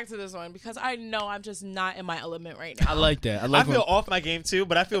listening back to this one because I know I'm just not in my element right now. I like that. I feel off my game too,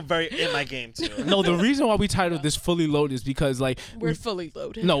 but I feel very in my game too. No, the reason why we titled this Fully Loaded is because we're fully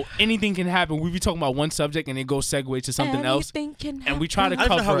loaded. No, anything can happen. We be talking about one subject and it goes segue to something else. Anything can happen. And we try to I don't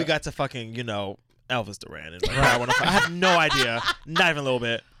cover know how we got to fucking, Elvis Duran. And I have no idea. Not even a little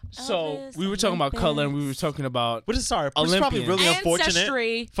bit. So we were talking about color and we were talking about Which is probably really unfortunate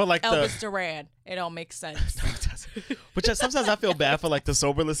Ancestry, for Elvis Duran. It don't make sense. Which sometimes I feel bad for the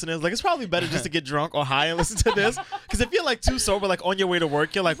sober listeners. It's probably better just to get drunk or high and listen to this. Because if you're too sober, on your way to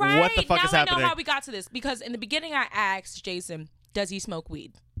work, you're like, what the fuck is happening? I know how we got to this. Because in the beginning I asked Jason, does he smoke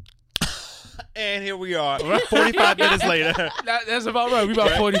weed? And here we are, 45 minutes later. That's about right. We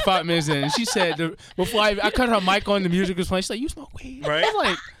about 45 minutes in. And she said, before I cut her mic on, the music was playing. She's like, you smoke weed? Right. I'm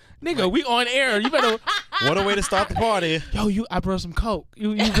like, nigga, we on air. You better. What a way to start the party. Yo, I brought some coke.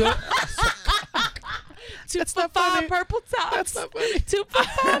 You good? 2 for $5 purple tops. That's not funny. 2 for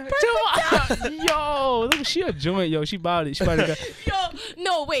 $5 purple tops. Yo, look, she a joint. Yo, she bought it. She bought it. Yo,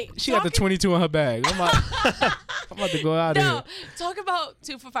 no, wait. She got the 22 in her bag. I'm about to go out of here. Talk about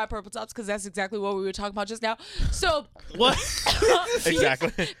 2 for $5 purple tops because that's exactly what we were talking about just now. So what? Exactly.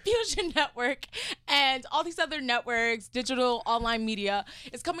 Fusion Network and all these other networks, digital online media,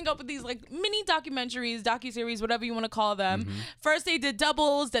 is coming up with these mini documentaries, docuseries, whatever you want to call them. Mm-hmm. First they did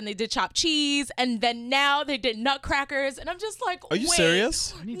doubles, then they did chopped cheese, and then now they did nutcrackers. And I'm just like, are you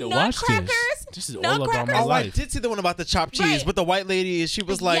serious? I need to watch this. This is all about my Oh, I life. did see the one about the chopped cheese Right. with the white lady. She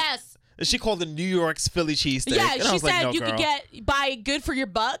was like, yes. she called it New York's Philly cheesesteak. Yeah, and I she was like, said no, you girl. could buy good for your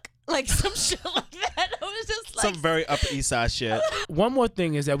buck. Some shit like that. I was just Some very Upper East Side shit. One more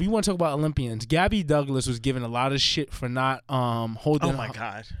thing is that we want to talk about Olympians. Gabby Douglas was given a lot of shit for not holding. Oh my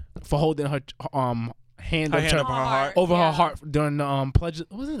God. For holding her hand Her hand over her heart. over her heart during the pledge.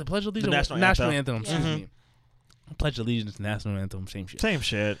 Wasn't it the Pledge of Allegiance? The national anthem. Excuse me. Pledge of Allegiance, national anthem, same shit. Same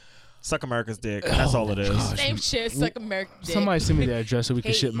shit. Suck America's dick. That's all it is. gosh. same shit. Suck American dick. Somebody send me the address so we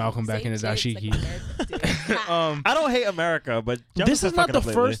can Hey, ship Malcolm back same into shit, dashiki. suck American dick. I don't hate America, but y'all This is been not fucking the up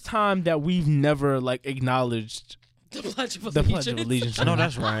lately. first time that we've never acknowledged The Pledge of the Allegiance. Pledge of Allegiance. I know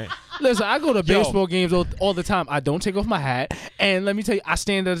that's right. Listen, I go to baseball games all the time. I don't take off my hat, and let me tell you, I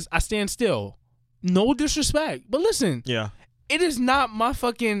stand still. No disrespect, but listen, Yeah. it is not my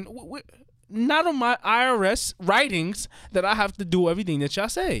fucking. Not on my IRS writings that I have to do everything that y'all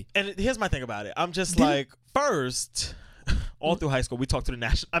say. And here's my thing about it. I'm just like, first, all through high school, we talked to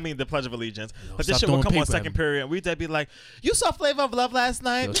the Pledge of Allegiance. But this stop shit would throwing come on paper at second me. period, and we'd be like, you saw Flavor of Love last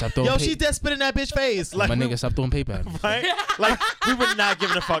night? stop throwing She paper. dead spit in that bitch face. My nigga, stop throwing paper at me. Right? Like, we were not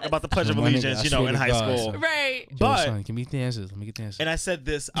giving a fuck about the Pledge of My nigga, Allegiance, I in swear to high God, school. son. Right. Yo, But, son, give me the answers. Let me get the answers. and I said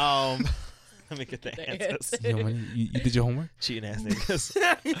this, let me get the answers. Yo, man, you did your homework? Cheating ass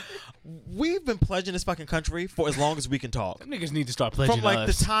niggas. We've been pledging this fucking country for as long as we can talk. Them niggas need to start pledging From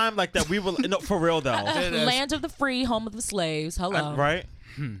us. the time that we were no, for real though. Land of the free, home of the slaves. Hello. Right?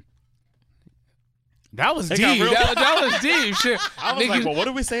 That was It deep. got real- That was deep. Shit. I was Niggas- like, well, what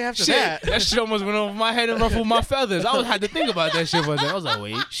do we say after shit, that? that shit almost went over my head and ruffled my feathers. I had to think about that shit for a second. I was like,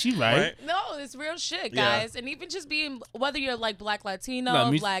 wait, she right? No, it's real shit, Yeah. guys. And even just being, whether you're Black Latino, No,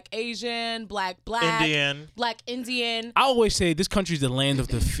 me- Black Asian, Black Indian. Black Indian. I always say this country's the land of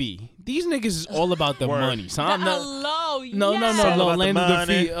the fee. These niggas is all about the Word. money. So I'm not. Hello, No, yes. no, All about the land of the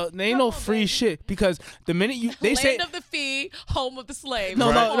money. fee. There ain't no free shit because the minute they Land say of the fee, home of the slave. no,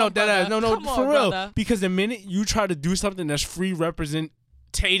 Come no, on, no, brother. no, Come on, for real. brother. Because the minute you try to do something that's free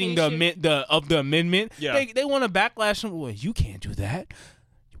representating the amendment, Yeah. they want to backlash them. Well, you can't do that.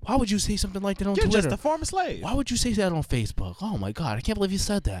 Why would you say something like that on You're Twitter? just a former slave. Why would you say that on Facebook? Oh my God, I can't believe you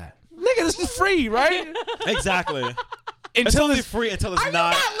said that. Nigga, this is free, right? Exactly. It's Until only it's free until it's Are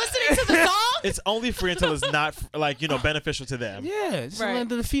not. you not listening to the song? It's only free until it's not beneficial to them. yeah, it's the Right.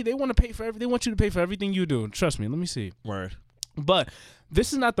 land of the fee. They want to pay for everything. They want you to pay for everything you do. Trust me. Let me see. Word. But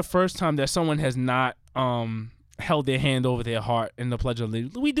this is not the first time that someone has not held their hand over their heart in the Pledge of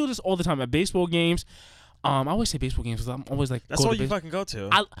Allegiance. We do this all the time at baseball games. I always say baseball games because I'm always like, That's go all to you fucking go to.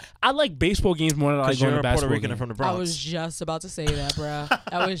 I like baseball games more than I like Because going you're to a Puerto basketball Rican and games. from the I Bronx. was just about to say that, bruh.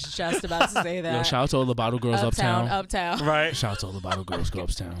 I was just about to say that. Yo, shout out to all the bottle girls uptown. Uptown. Right. Shout out to all the bottle girls go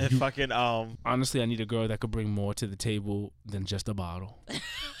uptown. And You- fucking honestly, I need a girl that could bring more to the table than just a bottle.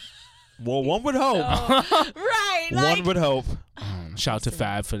 well, one would hope. Right. One would hope. Shout out to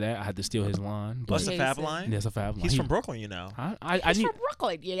Fab for that. I had to steal his line. What's But the Fab line? there's a Fab line. He's from Brooklyn, you know. I He's need. from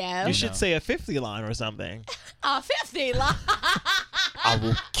Brooklyn, you know. You should say a 50 line or something. 50 line. I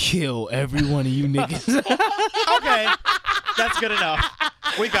will kill every one of you niggas. Okay, that's good enough.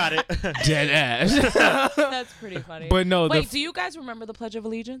 We got it. Dead ass. That's pretty funny. But no, wait, do you guys remember the Pledge of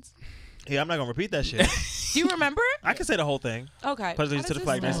Allegiance? Yeah, I'm not gonna repeat that shit. Do you remember it? I can say the whole thing. Okay. Pledge allegiance to the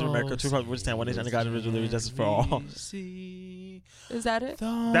flag, nation of America, true republic, which stand one nation under God, individual justice for all. Is that it?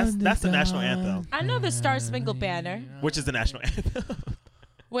 That's the national anthem, I know the Star Spangled Banner. which is the national anthem.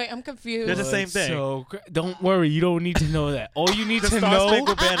 Wait, I'm confused. They're the same thing. So don't worry, you don't need to know that. All you need The to Star know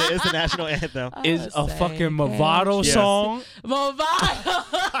Spangled Banner is the national anthem. is a fucking Movado Yes. song.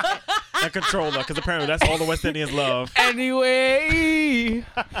 Movado. And controller, because apparently that's all the West Indians love. Anyway,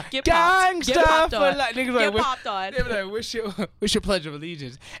 Get popped. Get gangsta popped for on. like niggas Get like popped on. they be like, what's your Pledge of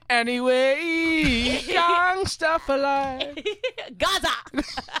Allegiance? Anyway, gangsta for life. Gaza.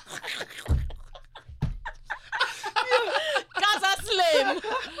 Gaza Slim.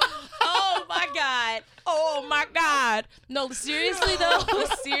 Oh my God. Oh my God. No, seriously though.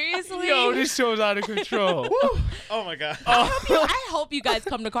 Seriously. Yo, this show's out of control. Oh my God. I hope you guys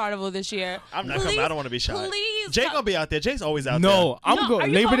come to Carnival this year. I'm not coming. I don't want to be shot. Please. Jay come. gonna be out there. Jay's always out there. No, I'm No, are going.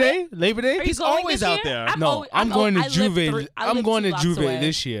 you Labor going? Day? Labor Day? Are you He's going always this out year? there. I'm going to I live Juve. I I'm live going 2 to blocks Juve away.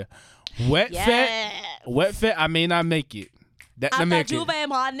 this year. Wet Fest. I may not make it. That I to thought make Juve it.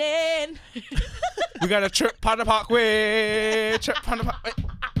 morning. We got a trip on the parkway. Trip on the parkway.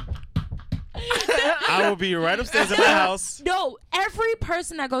 I will be right upstairs in my house. No, every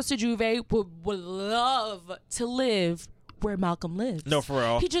person that goes to Juve would love to live where Malcolm lives. No, for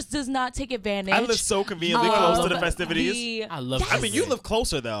real. He just does not take advantage. I live so conveniently close to the festivities. I love I mean, you live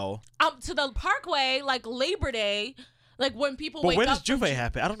closer though. to the Parkway, like Labor Day, like when people But wake when up. does Juve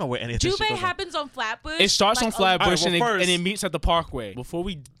happen? I don't know where any of this Juve shit goes on. happens on Flatbush. It starts like, on Flatbush Alright, well, and it first- meets at the Parkway. Before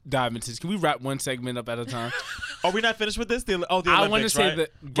we dive into this, can we wrap one segment up at a time? Are we not finished with this? The Olympics, I want to say right?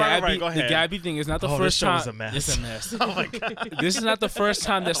 that Gabby, Right, go the ahead. Gabby thing is not the Oh, first this show time. is a mess. It's a mess. Oh my God. This is not the first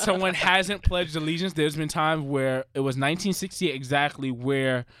time that someone hasn't pledged allegiance. There's been times where it was 1968 exactly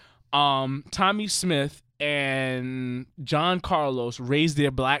where Tommy Smith and John Carlos raised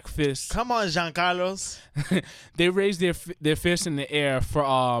their black fists. Come on, Jean Carlos. They raised their fists in the air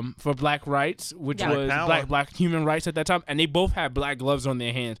for black rights, which Yeah. was Power. black human rights at that time, and they both had black gloves on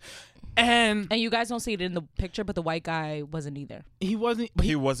their hands. And And you guys don't see it in the picture, but the white guy wasn't either. he wasn't. But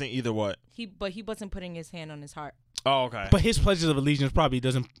He wasn't either what? He wasn't putting his hand on his heart. Oh, okay. But his pledges of allegiance probably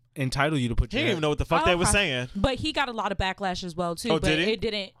doesn't entitle you to put He your didn't even know what the fuck Oh, they were okay. saying. But he got a lot of backlash as well too. Oh, but did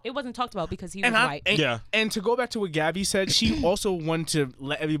he? it wasn't talked about because he was And white. Yeah. And to go back to what Gabby said, she also wanted to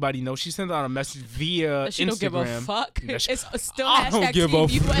let everybody know. She sent out a message via She Instagram. don't give a fuck. Yeah, she- It's still I don't hashtag give Team a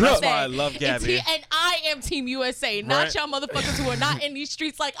USA. fuck. That's why I love It's Gabby. and I am Team USA, not Right. y'all motherfuckers who are not in these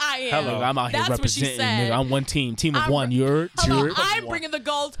streets like I am. Hello. Look, I'm out here That's what she representing. said. Nigga. I'm one team. Team of I'm- one. You're Hello, I'm bringing the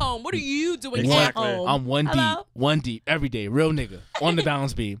gold home. What are you doing Exactly. at home? I'm one Hello? deep. One deep every day. Real nigga on the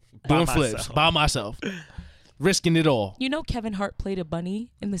balance beam, doing flips myself. by myself, risking it all. You know Kevin Hart played a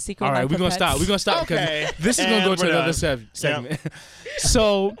bunny in The Secret All right, Life we're of gonna Pets? stop. We're gonna stop Okay. because this is gonna And go to we're another done. segment.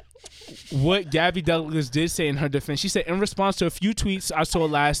 So, what Gabby Douglas did say in her defense, she said in response to a few tweets I saw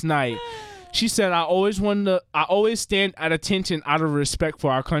last night. She said, I always stand at attention out of respect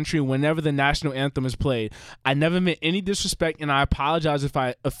for our country whenever the national anthem is played. I never meant any disrespect, and I apologize if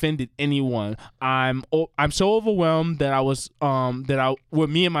I offended anyone. I'm so overwhelmed that what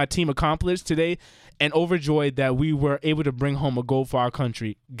me and my team accomplished today, and overjoyed that we were able to bring home a gold for our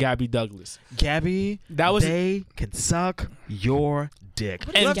country. Gabby Douglas. Gabby, they can suck your dick.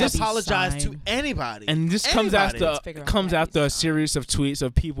 What And does just Gabby apologize sign? to anybody. And this comes Anybody. after a series of tweets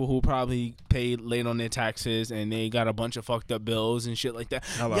of people who probably paid late on their taxes and they got a bunch of fucked up bills and shit like that.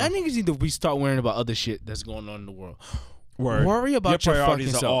 Hello. Y'all niggas need to start worrying about other shit that's going on in the world. Word. Worry about your your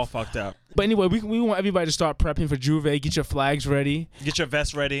priorities fucking are all self. fucked up. But anyway, we want everybody to start prepping for Juve. Get your flags ready. Get your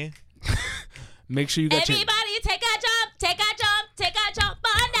vest ready. Make sure you got your... Everybody take a jump, take a jump, take a jump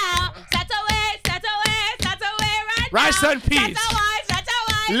on now. That's away, that's away, that's away right now. Rice and peas. That's away, that's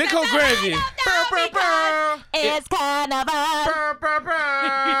away. Lickle gravy. It's carnival.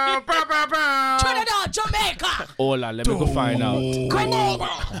 Trinidad, Jamaica. Hola, let me go find out. Grenada.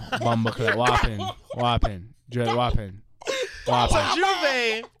 Bumba clap. Wapping. Dread wapping. So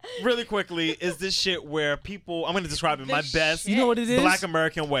Juve, really quickly, is this shit where people, I'm going to describe it my best You know what it is? Black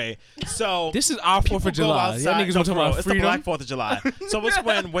American way. So This is our 4th of people go July. Y'all outside- niggas no, want to for talk real, about it's freedom? the Black 4th of July. So it's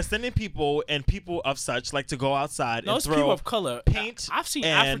when West Indian people and people of such like to go outside No, and it's throw people of color. paint I've seen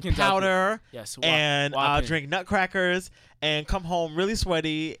and Africans out powder there. Yes, and whopping. drink nutcrackers and come home really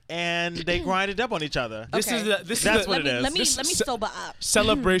sweaty and they grind it up on each other. This Okay. is this That's is what the it is. Let me This let me ce- sober up.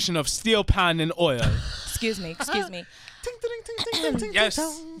 celebration of steel pan and oil. Excuse me. Yes.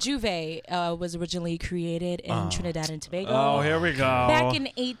 Juve was originally created in Trinidad and Tobago. Oh, here we go. Back in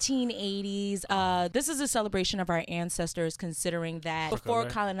 1880s. This is a celebration of our ancestors, considering that before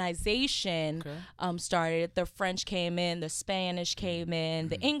colonization started, the French came in, the Spanish came in,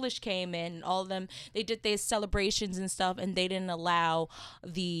 the English came in, and all of them, they did their celebrations and stuff, and they didn't allow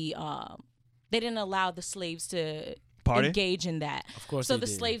the slaves to engage in that. Of course. So the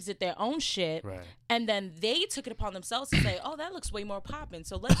slaves did their own shit, and then they took it upon themselves to say, "Oh, that looks way more popping.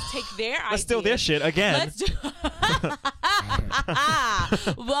 So let's take their idea. Let's steal their shit again." Let's do.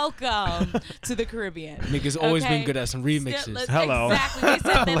 Welcome to the Caribbean. Niggas always been good at some remixes. Hello. Exactly. They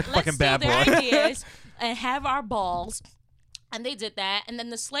said that Like let's fucking steal bad their boy. ideas and have our balls. And they did that, and then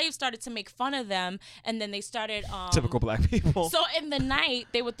the slaves started to make fun of them, and then they started Typical black people. So in the night,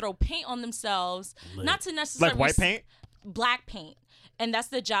 they would throw paint on themselves, not to necessarily Like white paint? Black paint. And that's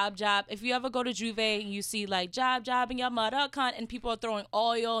the job. If you ever go to Juve and you see like job in your mother cunt, and people are throwing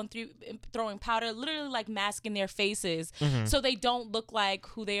oil and throwing powder, literally like masking their faces, so they don't look like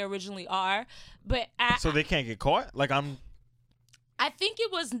who they originally are. But so they can't get caught? Like I think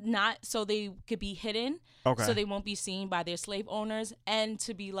it was not so they could be hidden, so they won't be seen by their slave owners, and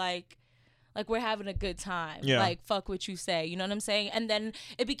to be like we're having a good time. Like, fuck what you say. You know what I'm saying? And then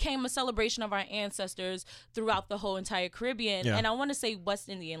it became a celebration of our ancestors throughout the whole entire Caribbean. And I want to say West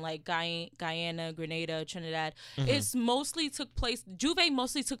Indian, like Guyana, Grenada, Trinidad. Juve mostly took place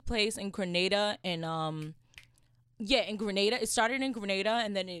in Grenada and in Grenada. It started in Grenada,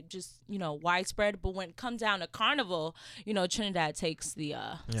 and then it just, widespread. But when it comes down to Carnival, Trinidad takes the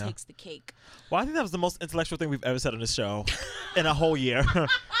cake. Well, I think that was the most intellectual thing we've ever said on this show in a whole year.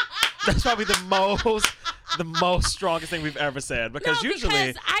 That's probably the most strongest thing we've ever said, because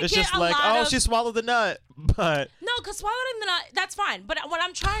usually it's just like, she swallowed the nut. But no, because swallowing the nut, that's fine. But what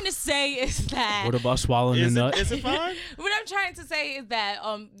I'm trying to say is that what about swallowing the nut? Is it fine? What I'm trying to say is that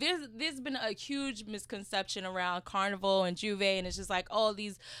there's been a huge misconception around Carnival and Juve, and it's just like,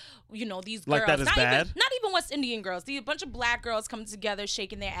 these these like girls, that is bad. Not even West Indian girls. A bunch of black girls come together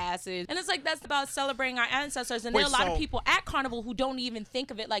shaking their asses, and it's like that's about celebrating our ancestors. And there are a lot of people at Carnival who don't even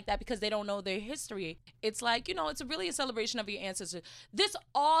think of it like that because they don't know their history. It's like, it's really a celebration of your ancestors. This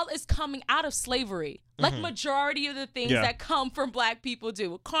all is coming out of slavery. Like majority of the things that come from black people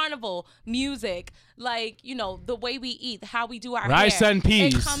do. Carnival, music, like, the way we eat, how we do our rice hair. and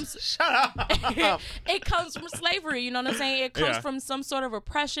peas. Shut up. It comes from slavery, you know what I'm saying? It comes from some sort of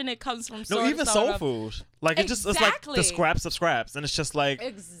oppression. It comes from even soul food. Like it's like the scraps of scraps, and it's just like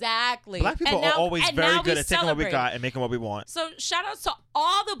Black people are always very good at taking what we got and making what we want. So shout out to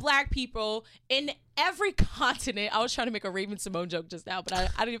all the black people in every continent. I was trying to make a Raven Simone joke just now,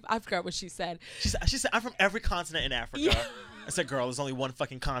 but I forgot what she said. She said I'm from every continent in Africa. Yeah. I said, girl, there's only one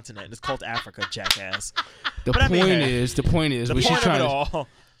fucking continent, and it's called Africa, jackass. The point is, what she's trying to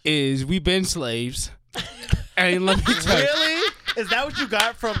is we've been slaves. And let me tell you. Really? Is that what you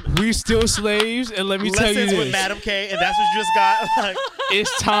got from? We still slaves, and let me tell you this. With Madam K, and that's what you just got. Like,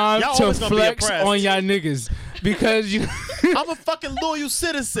 it's time to flex on y'all niggas because you. I'm a fucking loyal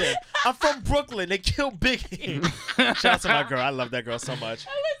citizen. I'm from Brooklyn. They killed Biggie. Shout out to my girl. I love that girl so much.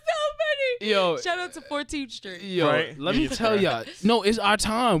 That was so funny. Yo, shout out to 14th Street. Yo, right? Let me tell y'all. No, it's our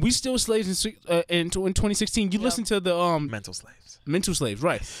time. We still slaves in 2016. You listen to the mental slaves,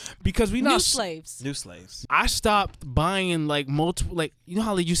 right? Because we not new slaves. I stopped buying like multiple, like, you know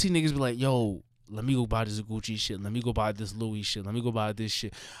how like you see niggas be like, yo, let me go buy this Gucci shit, let me go buy this Louis shit, let me go buy this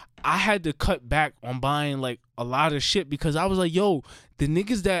shit. I had to cut back on buying like a lot of shit because I was like, yo, the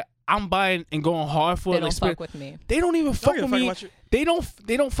niggas that I'm buying and going hard for, they don't fuck with me. They don't even fuck with me. They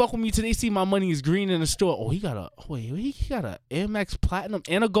don't fuck with me till they see my money is green in the store. Oh, he got a Air Max Platinum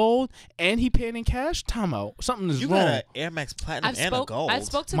and a gold, and he paying in cash. Time out. Something is wrong. You got an Air Max Platinum and a gold. I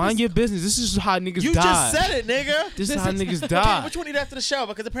spoke to Mind your business. This is how niggas die. You just said it, nigga. This is how niggas die. Which one you after the show?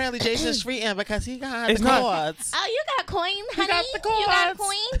 Because apparently Jason's treating because he got the cords. Oh, you got coin, honey? You got the cords. You got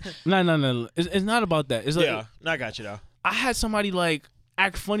coin? No. It's not about that. It's like, I got you though. I had somebody like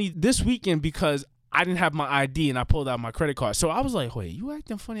act funny this weekend because I didn't have my ID and I pulled out my credit card. So I was like, wait, you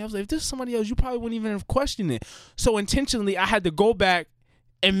acting funny? I was like, if this is somebody else, you probably wouldn't even have questioned it. So intentionally, I had to go back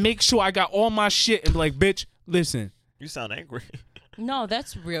and make sure I got all my shit and be like, bitch, listen. You sound angry. No,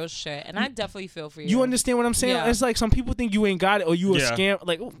 that's real shit. And I definitely feel for you. You understand what I'm saying? Yeah. It's like some people think you ain't got it or you a scam.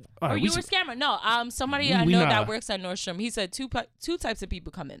 Like, or you a scammer. No, somebody I know that works at Nordstrom, he said two types of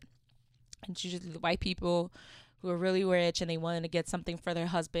people come in. And it's usually the white people who are really rich and they wanted to get something for their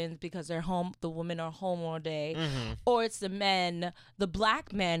husbands because they're home, the women are home all day. Mm-hmm. Or it's the men, the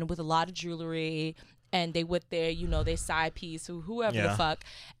black men with a lot of jewelry and they with their, their side piece, whoever the fuck.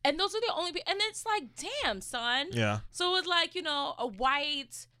 And those are the only people. And it's like, damn, son. Yeah. So it's like, a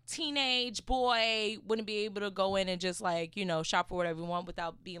white teenage boy wouldn't be able to go in and just like, shop for whatever you want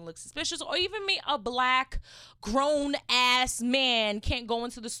without being looked suspicious, or even me, a black grown ass man can't go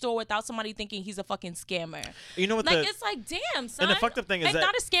into the store without somebody thinking he's a fucking scammer. You know what? Like, it's like, damn, son. And the fucked up thing is like, that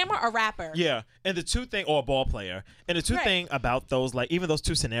not a scammer, a rapper. Yeah, and the two thing, or a ball player, and the two thing about those, like, even those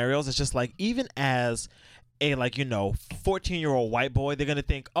two scenarios, it's just like, even as a 14-year-old white boy, they're gonna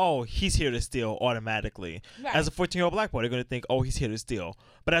think, oh, he's here to steal automatically. Right. As a 14-year-old black boy, they're gonna think, oh, he's here to steal.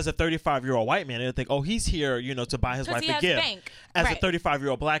 But as a 35-year-old white man, they'll think, oh, he's here, to buy his wife a gift. As a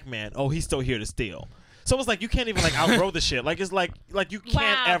 35-year-old black man, oh, he's still here to steal. So it's like you can't even outgrow the shit. Like it's like you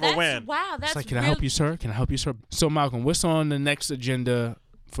can't ever win. Wow, that's like, can I help you, sir? Can I help you, sir? So Malcolm, what's on the next agenda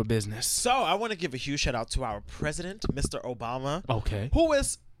for business? So I want to give a huge shout out to our president, Mr. Obama. Okay. Who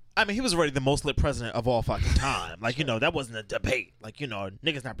is, he was already the most lit president of all fucking time. That wasn't a debate.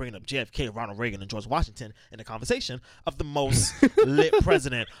 Niggas not bringing up JFK, Ronald Reagan, and George Washington in the conversation of the most lit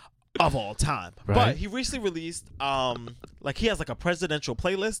president of all time. Right. But he recently released, he has a presidential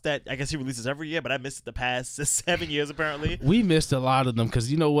playlist that I guess he releases every year, but I missed the past 7 years apparently. We missed a lot of them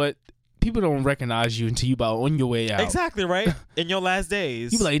because you know what? People don't recognize you until you about on your way out. Exactly, right? In your last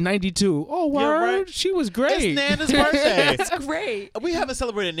days. You be like 92. Oh, word. Yeah, right? She was great. It's Nana's birthday. It's great. We haven't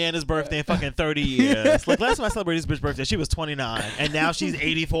celebrated Nana's birthday in fucking 30 years. Last time I celebrated this bitch's birthday, she was 29. And now she's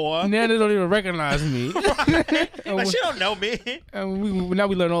 84. Nana don't even recognize me. Right? She don't know me. And now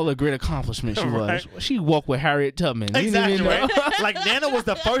we learn all the great accomplishments she was. She walked with Harriet Tubman. Exactly, right? Nana was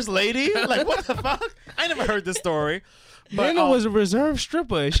the first lady? What the fuck? I never heard this story. But, Nana was a reserve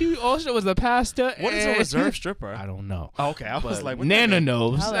stripper. She also was a pastor. What is a reserve stripper? I don't know. Oh, okay. I was like, what Nana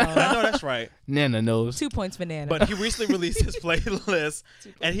knows. I know that's right. Nana knows. 2 points for Nana. But he recently released his playlist,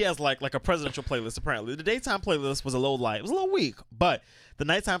 and he has like a presidential playlist apparently. The daytime playlist was a little light. It was a little weak, but the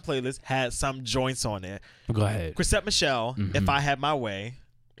nighttime playlist had some joints on it. Go ahead. Chrisette Michele, If I Had My Way.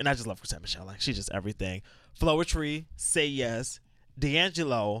 And I just love Chrisette Michele. She's just everything. Floetry, Say Yes,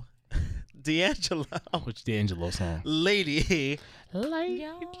 D'Angelo. Which D'Angelo song? Lady. You're my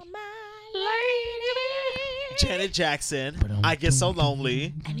lady. Janet Jackson. I Get So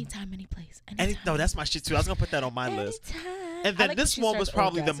Lonely. Anytime, any place. No, that's my shit too. I was gonna put that on my list. And then this one was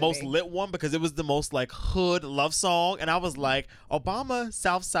probably the most lit one because it was the most hood love song. And I was like, Obama,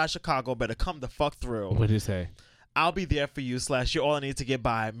 Southside Chicago better come the fuck through. What did it say? I'll be there for you / you're all I need to get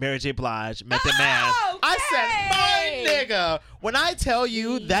by. Mary J. Blige, Method Man. Okay. I said, my nigga. When I tell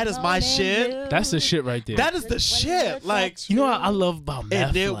you that is my shit. That's the shit right there. That is the shit. You know what I love about Meth?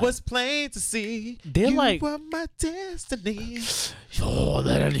 And it was plain to see. They're you like, were my destiny. All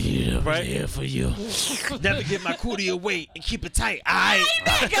that I need right here for you. Never give my cootie away and keep it tight. Aight.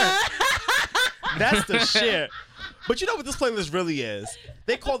 That's the shit. But you know what this playlist really is?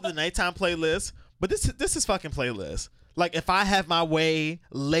 They call it the nighttime playlist. But this is fucking playlist. If I Have My Way,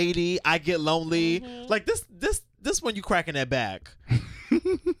 Lady, I Get Lonely. This one you cracking that back.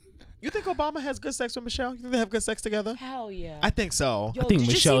 You think Obama has good sex with Michelle? You think they have good sex together? Hell yeah. I think so. I think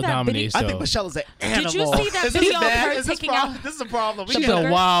Michelle dominates. I think Michelle is an animal. Did you see that video of her taking out? This is a problem. She's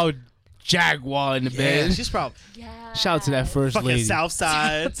a wild jaguar in the bed. Yeah, she's probably. Yeah. Shout out to that first fucking lady.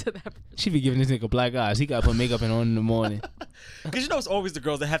 Southside. She be giving this nigga black eyes. He got to put makeup on in the morning. Because it's always the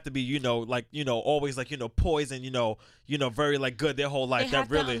girls that have to be, always poised and very good their whole life. That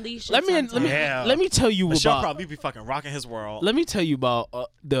really. Let me tell you Michelle about. probably be fucking rocking his world. Let me tell you about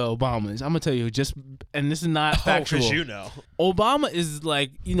the Obamas. I'm gonna tell you and this is not factual. Because you know, Obama is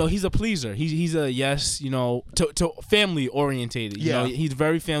he's a pleaser. He's a yes, to family orientated. You know, he's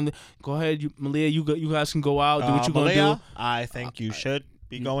very family. Go ahead, Malia. You guys can go out, do what you gonna do. I think you should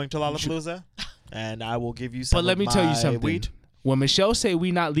be going to Lollapalooza. And I will give you some. But let me tell you something. Weed. When Michelle say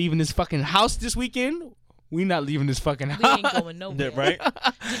we not leaving this fucking house this weekend, we not leaving this fucking house. We ain't going nowhere. Right?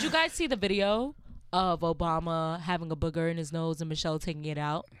 Did you guys see the video of Obama having a booger in his nose and Michelle taking it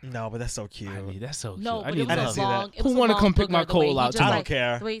out? No, but that's so cute. That's so cute. No, I but need it was didn't a see long. that. Who want to come pick my coal out I don't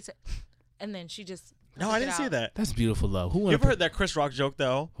care. And then she just. No, I didn't see that. That's beautiful, love. You ever heard that Chris Rock joke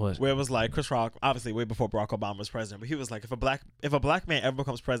though? What? Where it was Chris Rock, obviously way before Barack Obama was president, but he was like, if a black man ever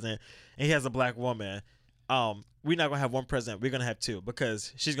becomes president and he has a black woman, we're not gonna have one president, we're gonna have two,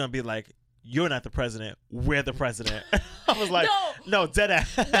 because she's gonna be like, you're not the president, we're the president. I was like, no, dead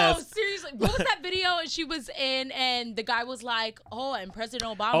ass. No, seriously. What was that video? And she was in, and the guy was like, oh, and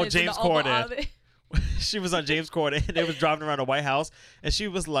President Obama is James in the Oval Corden. Office. She was on James Corden, and they was driving around the White House, and she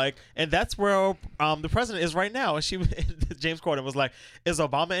was like, and that's where the president is right now. And James Corden was like, is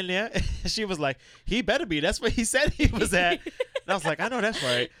Obama in there? And she was like, he better be. That's where he said he was at. I was like, I know that's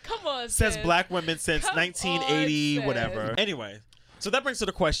right. Come on, Says sis. black women since Come 1980, on, whatever. sis. Anyway, so that brings to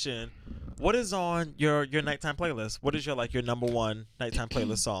the question: what is on your nighttime playlist? What is your number one nighttime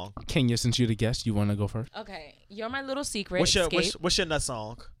playlist song? Kenya, since you're the guest, you want to go first? Okay, You're My Little Secret. What's your Escape. nut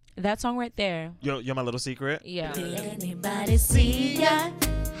song? That song right there. You're My Little Secret. Yeah. Did anybody see ya?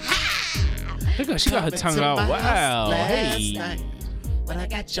 Look at, she got her tongue out. Wow. Hey. When I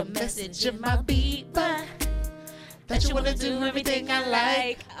got your message in my beeper, that you wanna do everything I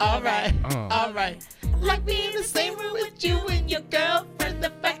like. Alright, alright. Like being in the same room with you and your girlfriend. The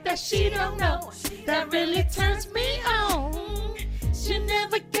fact that she don't know, that really turns me on. She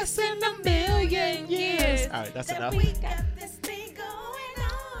never guess in a million years. Alright, that's that enough. we got this thing going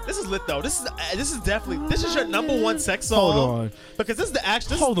on. This is lit though. This is definitely your number one sex song. Hold on. Because this is the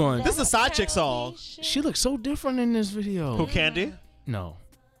actual. Hold on. This is a side chick song. She looks so different in this video. Who, Candy? No.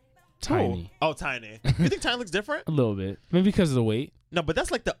 Who? Tiny. Oh, Tiny. You think Tiny looks different? A little bit. Maybe because of the weight. No, but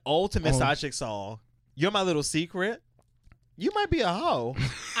that's like the ultimate Oh. side chick song. You're My Little Secret. You might be a hoe.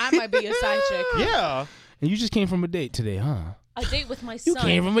 I might be a side chick. Yeah. And you just came from a date today, huh? A date with my You son.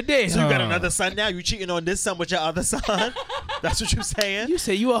 came from a date, So huh? you got another son now? You cheating on this son with your other son? That's what you saying? You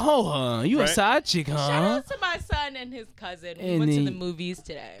say you a hoe, huh? You Right. a side chick, huh? Shout out to my son and his cousin. We And went to then- the movies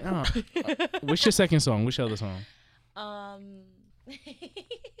today. What's your second song? What's your other song?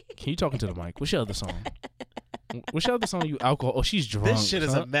 Can you talking to the mic? What's your other song? What's your other song? You alcohol? Oh, she's drunk. This shit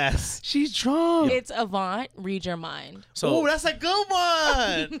is huh? a mess. She's drunk. It's Avant. Read Your Mind. Oh, that's a good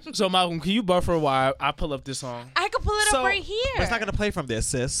one. So Malcolm, can you buffer while I pull up this song? I could pull it up right here. But it's not gonna play from this,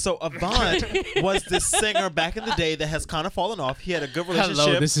 sis. So Avant was this singer back in the day that has kind of fallen off. He had a good relationship.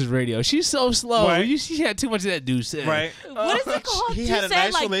 Hello, this is radio. She's so slow. Right. She had too much of that deuce. Right. What is it called? He had a Dulce?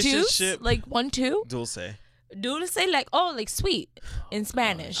 nice Like relationship. Deuce? Like 1, 2? Dulce. Dulce? Like, like sweet in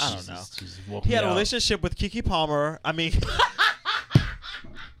Spanish. I don't know. Woke He me had a up. relationship with Kiki Palmer. I mean,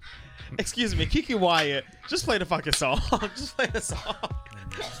 excuse me, Kiki Wyatt. Just play the fucking song. Just play the song.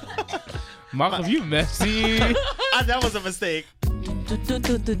 Malcolm, you messy. That was a mistake.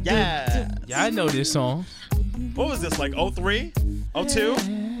 Yeah. Yeah, I know this song. What was this, like 03?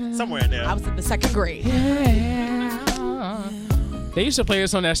 02? Somewhere in there. I was in the 2nd grade. They used to play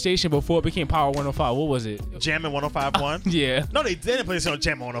this on that station before it became Power 105. What was it? Jammin' 105.1? Yeah. No, they didn't play this on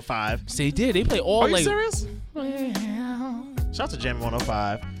Jammin' 105. They did. They play all Are you like. serious? Shout out to Jammin'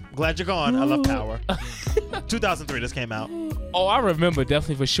 105. Glad you're gone. I love Power. 2003, this came out. Oh, I remember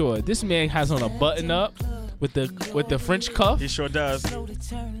definitely for sure. This man has on a button up with the French cuff. He sure does.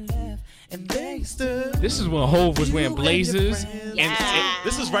 This is when Hove was wearing blazers. Yeah.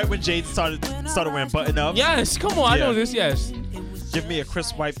 This is right when Jade started wearing button ups. Yes, come on, I Yeah. know this. Yes, Give me a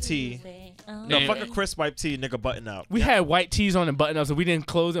crisp white tee. No, And- fuck a crisp white tee, nigga, button up. we had white tees on and button ups, and we didn't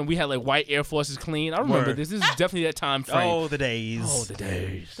close, and we had like white Air Forces clean. I remember Word. this. This is definitely that time frame. Oh, the days. Oh, the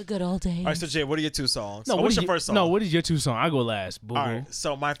days. The good old days. All right, so Jay, what are your two songs? No, What's what your first song? No, what is your two song? I go last. Boo. All right,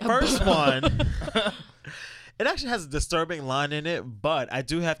 so my first one, it actually has a disturbing line in it, but I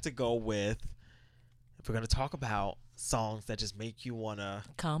do have to go with, if we're going to talk about songs that just make you want to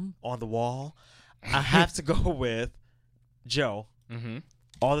Come. on the wall, I have to go with Joe. Mm-hmm.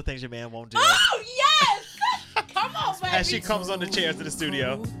 All the things your man won't do. Oh, yes! Come on, baby. As she comes on the chairs to the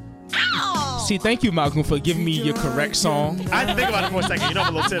studio. Ow! See, thank you, Malcolm, for giving me your correct song. I had to think about it for a second. You know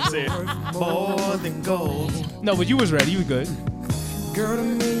I'm a little tipsy. More than gold. No, but you was ready. You were good. Girl, to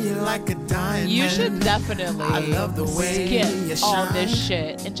me, you're like a diamond. You should definitely love the way you skip all shine. this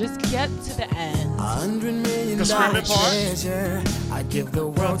shit and just get to the end. $100 million The screaming part? treasure. I give the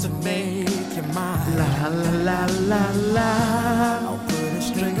world to make you mine. La la la la la. I'll put a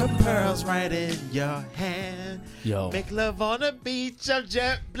string of pearls right in Your hand. Yo. Make love on the beach of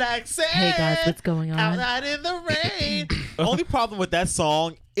jet black sand. Hey, guys, what's going on? Outside in the rain. Only problem with that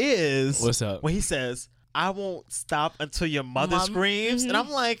song is What's up? when he says, I won't stop until your mother Mom- screams. And I'm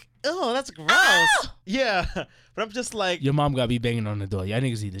like, oh, that's gross. Ah! Yeah. But I'm just like, Your mom got to be banging on the door. Y'all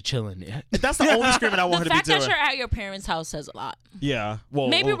niggas either chilling there. that's the only screaming I want her The to be fact that doing. you're at your parents' house says a lot. Yeah. Well,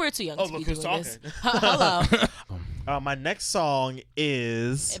 Maybe well, we're too young oh, to be look who's doing this. talking. Hello. My next song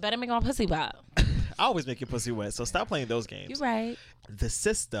is, It better make my pussy pop. I always make your pussy wet, so stop playing those games. You're right. The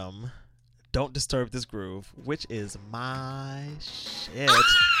System, Don't Disturb This Groove, which is my shit.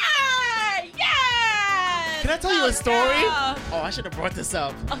 Ah, yes! Can I tell you a Let's story? go. Oh, I should have brought this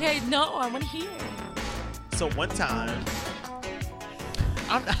up. Okay, no, I want to hear. So one time,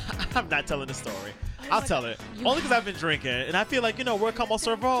 I'm not telling the story. I'll tell it. Only because I've been drinking, and I feel like, where come on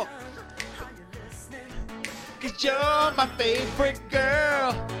servo? Cause you're my favorite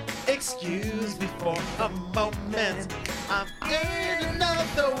girl. Excuse me for a moment. I'm in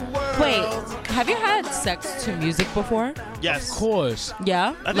another world. Wait, have you had sex to music before? Yes. Of course.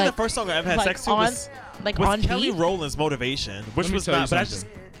 Yeah. I think the first song I ever had sex to was on Kelly beat? Rowland's Motivation, which Let me was tell you not. But I something.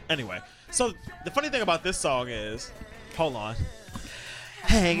 just anyway. So the funny thing about this song is, hold on.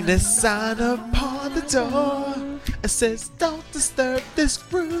 Hang the sign upon the door. It says, "Don't disturb this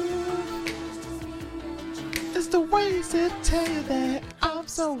room." It's the ways that tell you that I'm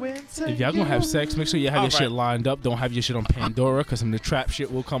so into If y'all gonna have you. sex, make sure you have your All shit right. lined up. Don't have your shit on Pandora, cause some of the trap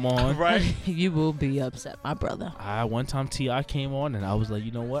shit will come on. Right? You will be upset, my brother. One time T.I. came on and I was like,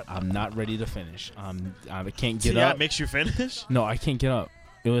 you know what? I'm not ready to finish. I can't get T.I. up. makes you finish? No, I can't get up.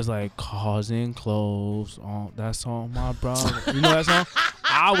 It was like causing clothes on that song, my brother. You know that song?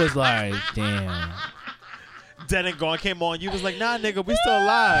 I was like, damn. Dead and Gone came on. You was like, nah, nigga, we still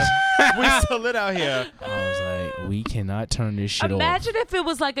alive. We still lit out here. I was like, we cannot turn this shit Imagine if it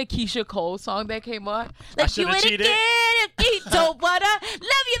was like a Keisha Cole song that came on. I Like, you should've it cheated. again if you don't wanna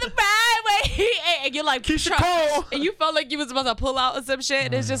love you the right way. And you're like, Keisha Cole. And you felt like you was about to pull out or some shit.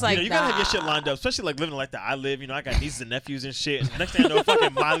 And it's just like, You gotta have your nah. shit lined up, especially like living like that I live. You know, I got nieces and nephews and shit. And next thing I know,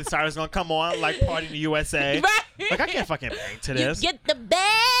 fucking Miley Cyrus gonna come on like Party in the USA. Right? Like I can't fucking bang to You this. get the best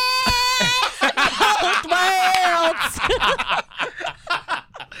of both worlds.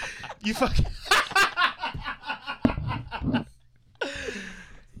 You fucking.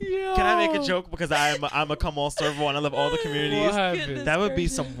 Can I make a joke because I'm a come on server and I love all the communities? What happened? That would be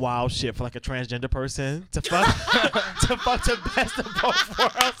some wild shit for like a transgender person to fuck to fuck the best of both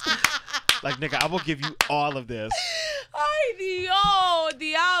worlds. Like nigga, I will give you all of this. Ay, Dios,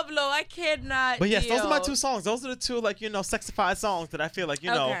 Diablo, I cannot. But yes, those are my deal. two songs. Those are the two like sexified songs that I feel like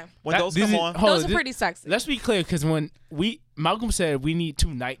Okay. when those come on. Those are pretty sexy. Let's be clear, because when Malcolm said we need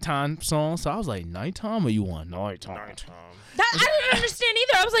 2 nighttime songs, so I was like, nighttime or you want nighttime? I didn't understand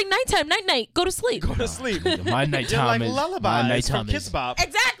either. I was like, nighttime, night, go to sleep. Go to sleep. My nighttime You're like is lullabies my from nighttime Kids is Bop.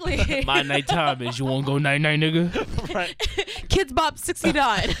 Exactly. my nighttime is you want to go night nigga? Right. Kids Bop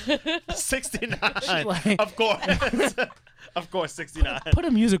 69. 69. Like- Of course. Of course, 69. Put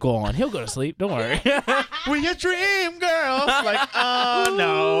a musical on. He'll go to sleep. Don't worry. We your dream girl. Like, oh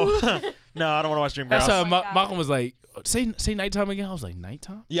no. No, I don't want to watch Dream That's Girls. how Malcolm was like, say nighttime again. I was like,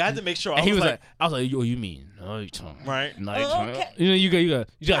 nighttime? Yeah, I had to make sure. And he was like, I was like, oh, you mean nighttime? Right. Nighttime. Okay. You know, you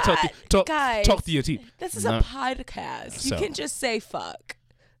gotta talk guys, talk to your teeth. This is No. a podcast. So. You can just say fuck.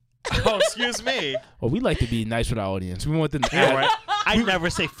 oh, excuse me. Well, we like to be nice with our audience. We want them to Yeah, right. I never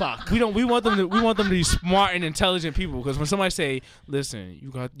say fuck. We want them to be smart and intelligent people, because when somebody say, listen,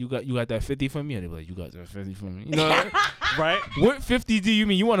 you got that 50 from me, and they be like, you got that 50 from me. You know, Right? what 50 do you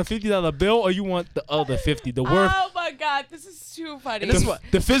mean? You want a $50 bill or you want the other 50? The worth Oh my God, this is too funny.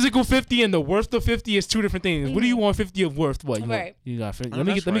 the physical 50 and the worth of 50 is 2 different things. What do you want 50 of worth? What? Right. You got 50. Oh, Let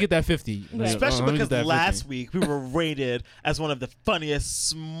me that's get that 50. Right. Especially Let me because get that 50. last week we were rated as one of the funniest,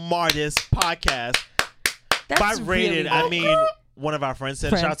 smartest podcasts. That's By rated, really I good. mean one of our friends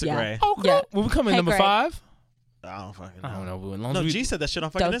said. Shout out to yeah. Gray. Okay. Yeah. Will we come in Hey, number Greg. 5? I don't fucking know. I don't know. As long No, as we- G said that shit on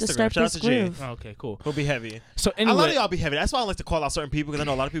fucking Don't Instagram. disturb Shout out this to G. groove. Okay, cool. We'll be heavy. So A lot of anyway, y'all be heavy. That's why I like to call out certain people, because I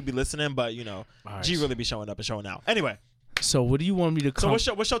know a lot of people be listening, but All right. G really be showing up and showing out. Anyway, so what do you want me to come?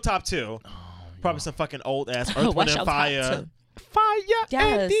 so what's your top 2? Probably some fucking old ass Earth, Wind, What's and your top Fire. two? Fire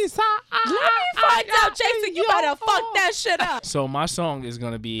Yes. and desire. Let me find out, Jason. You better fuck that shit up. So my song is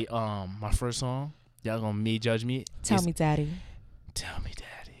gonna be my first song. Y'all gonna judge me. Tell me, Daddy. Tell me,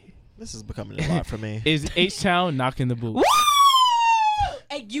 Daddy. This is becoming a lot for me. Is H-Town knocking the boot? Woo!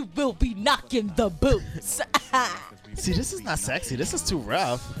 And you will be knocking the boots. See, this is not sexy. This is too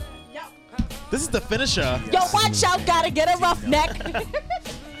rough. This is the finisher. Yo, watch out, gotta get a rough neck.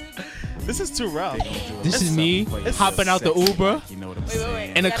 This is too rough. This is me hopping out the Uber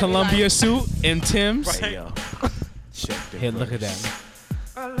in a Columbia suit and Tim's. Right. Here, look at that.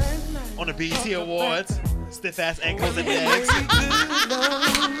 On the BET Awards, stiff ass ankles and legs.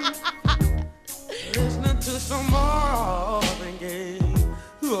 Listening to some Marvin Gaye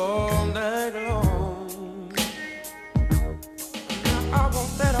all night long. I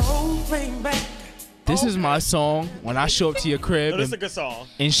want that whole thing back. This is my song when I show up to your crib No, this is a in, good song.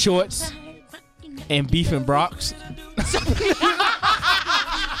 in shorts and beef and Brock's.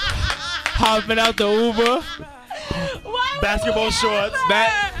 Hopping out the Uber. Basketball shorts,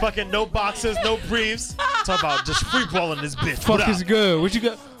 fucking no boxes, no briefs. Talk about just free balling this bitch. What Fuck up? is good. What you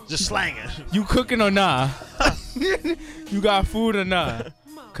got? Just slanging. You cooking or nah? You got food or nah?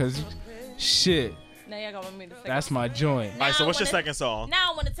 Cause shit, Now y'all gonna want me to take that's my joint. All right, so Now what's I your wanna- second song?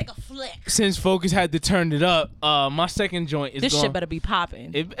 Now I want to take a flick. Since Focus had to turn it up, my second joint is This going, shit better be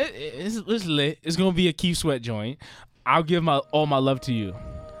popping. it's lit. It's gonna be a Keith Sweat joint. I'll give all my love to you.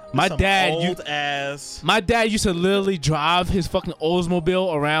 My dad, My dad used to literally drive his fucking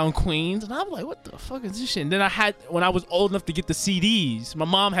Oldsmobile around Queens, and I'm like, what the fuck is this shit? And then when I was old enough to get the CDs, my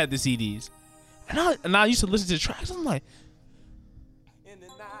mom had the CDs, and I used to listen to the tracks. I'm like,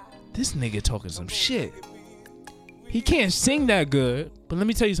 this nigga talking some shit. He can't sing that good, but let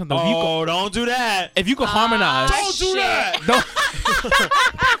me tell you something. Don't do that. If you can harmonize, don't do that. Don't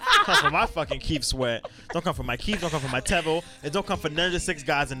come from my fucking Keith Sweat. Don't come from my Keith. Don't come from my Tevil. And don't come from none of the 6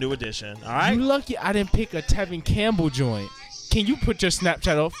 guys in New Edition. All right. You lucky I didn't pick a Tevin Campbell joint. Can you put your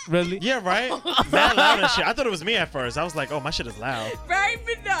Snapchat off? Really? Yeah, right. That loud and shit. I thought it was me at first. I was like, oh, my shit is loud. Right,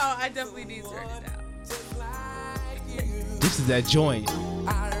 but no, I definitely need to turn it down. This is that joint.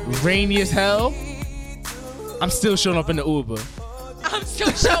 Rainy as hell. I'm still showing up in the Uber. I'm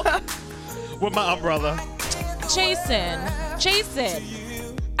still showing. With my umbrella. Jason.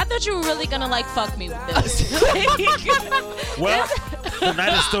 I thought you were really gonna like fuck me with this. Well, the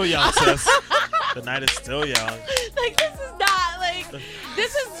night is still young, sis. The night is still young. Like, this is not like,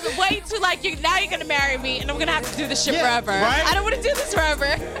 this is way too like, now you're gonna marry me and I'm gonna have to do this shit forever. Right? I don't want to do this forever.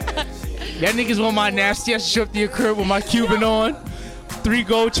 Y'all niggas want my nasty ass to show up to your crib with my Cuban on, 3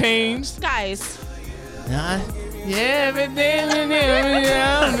 gold chains. Guys. Yeah, but then,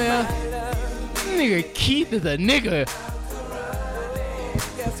 nigga Keith is a nigga.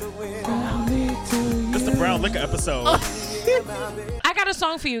 It's the Brown Liquor episode. I got a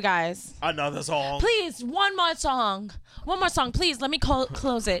song for you guys. Another song. Please, one more song. Please, let me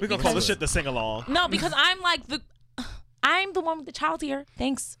close it. We're gonna call this shit the sing along. No, because I'm the one with the child here.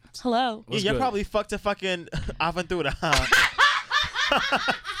 Thanks. Hello. You probably fucked a fucking Aventura.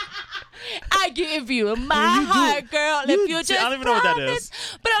 I give you my heart, girl. If you just I don't even know what that is.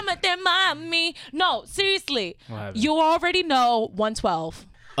 But I'm at that mommy. No, seriously. You already know 112.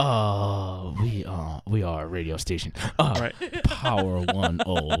 We are a radio station. Right. Power 10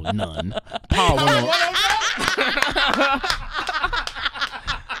 none. Power 10.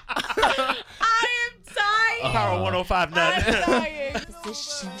 I am dying. Power 105 none. I'm dying.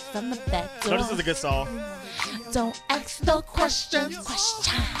 Position from the back door. No, this is a good song. Don't ask no questions.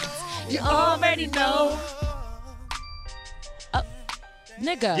 You already know.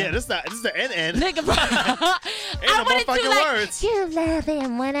 Nigga. Yeah, this is the end. Nigga, bro. Ain't no motherfucking words. You love it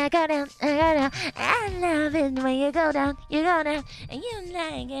when I go down, I love it when you go down, and you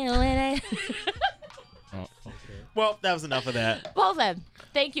like it when I. Well, that was enough of that. Well then,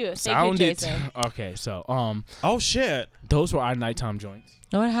 thank you. Sounded Jason. okay. So Oh shit. those were our nighttime joints.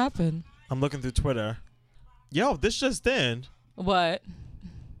 What happened? I'm looking through Twitter. Yo, this just in. What?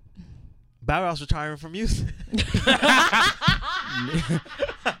 Bow Wow's retiring from music.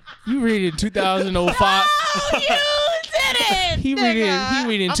 You read it in 2005. No, you didn't. He read it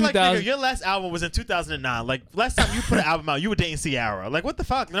in I'm 2000. like, nigga, your last album was in 2009. Like, last time you put an album out, you were dating Ciara. Like, what the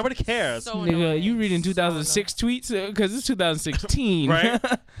fuck? Nobody cares. So Nigga, you read in 2006 tweets because it's 2016. Right?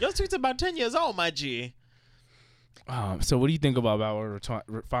 Your tweet's about 10 years old, my G. So what do you think about Bow Wow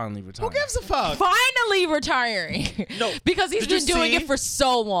finally retiring? Who gives a fuck? Finally retiring. No. Because he's been doing it for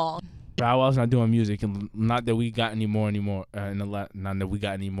so long. Bow Wow's not doing music, and not that we got any more anymore. Not that we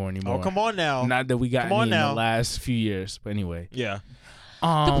got any more. Oh, come on now. Not that we got any in the last few years. But anyway. Yeah.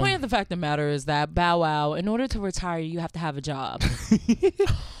 The point of the fact of the matter is that Bow Wow, in order to retire, you have to have a job.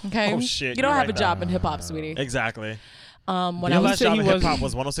 Okay? Oh, shit. You don't have a job in hip hop, sweetie. Exactly. When Your last job in hip hop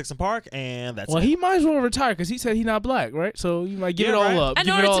was 106 in Park, and that's well, it. he might as well retire because he said he's not black, right? So you might give it all up. In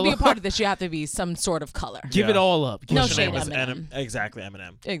order to be a part of this, you have to be some sort of color. Give it all up. No What's your shade, name? Eminem. Exactly,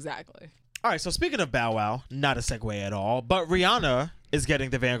 Eminem. Exactly. All right, so speaking of Bow Wow, not a segue at all, but Rihanna is getting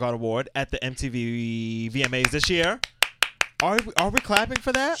the Vanguard Award at the MTV VMAs this year. Are we clapping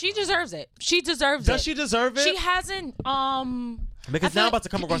for that? She deserves it. She deserves it. Does she deserve it? She hasn't. Because now I'm about to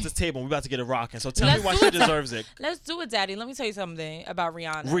come across this table and we're about to get it rocking. So tell me why she deserves it. Let's do it, Daddy. Let me tell you something about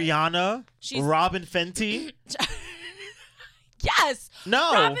Rihanna. Rihanna, Robin Fenty. Yes.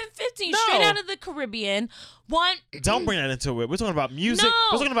 No. Robin Fenty, straight out of the Caribbean. Don't bring that into it. We're talking about music. No.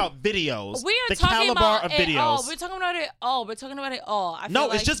 We're talking about videos. We are the talking caliber about of it videos. all. We're talking about it all. We're talking about it all. I No,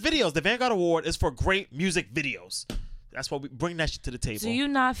 feel it's just videos. The Vanguard Award is for great music videos. That's why we bring that shit to the table. Do you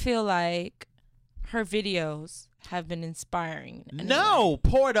not feel like her videos have been inspiring? No,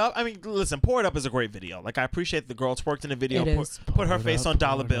 Pour It Up. I mean, listen, Pour It Up is a great video. Like, I appreciate the girl twerked in the video. It is. Put her face on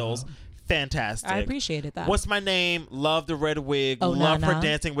dollar bills. Fantastic. I appreciated that. What's My Name? Love the red wig. Oh, love her Nana.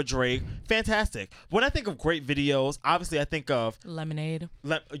 dancing with Drake. Fantastic. When I think of great videos, obviously I think of Lemonade.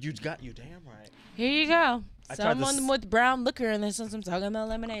 You damn right. Here you go. I tried to Someone with brown liquor and then since I'm talking about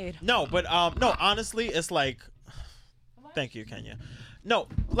lemonade. No, but no, honestly, it's like Thank you, Kenya. No,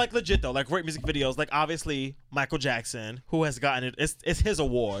 like legit though, like great music videos. Like obviously Michael Jackson, who has gotten it. It's his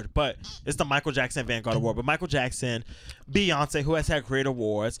award, but it's the Michael Jackson Vanguard Award. But Michael Jackson, Beyonce, who has had great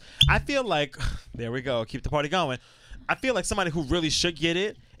awards. I feel like there we go. Keep the party going. I feel like somebody who really should get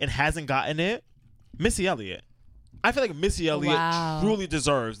it and hasn't gotten it, Missy Elliott. I feel like Missy Elliott truly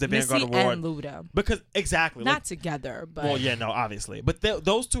deserves the Vanguard Award. And Luda. Because, exactly. Not like, together, but. Well, yeah, no, obviously. But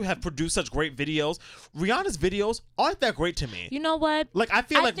those two have produced such great videos. Rihanna's videos aren't that great to me. You know what? Like, I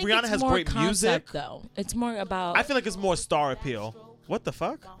feel like think Rihanna it's has more great music. Though. It's more about. I feel like it's more star appeal. What the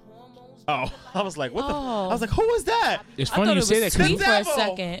fuck? Oh, I was like, what the? I was like, who is that? It's funny you say that because because for a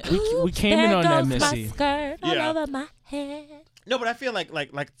second. We came in on that, Missy. My skirt all Yeah. over my head. No, but I feel like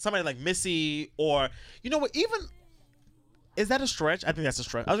somebody like Missy or you know what? Even is that a stretch? I think that's a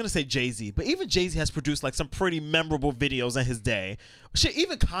stretch. I was gonna say Jay-Z, but even Jay-Z has produced like some pretty memorable videos in his day. Shit,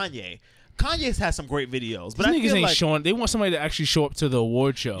 even Kanye. Kanye's had some great videos, but These I niggas feel ain't like showing. They want somebody to actually show up to the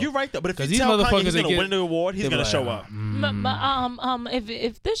award show. you're right though. But if you these tell Kanye motherfuckers he's they gonna get- win the award, he's they be gonna like, show up. But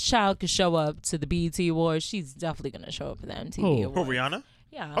if this child could show up to the BET Awards, she's definitely gonna show up for the MTV Who, Awards. Rihanna?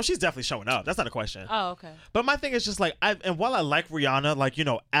 Yeah. Oh, she's definitely showing up. That's not a question. Oh, okay. But my thing is just like, and while I like Rihanna, like, you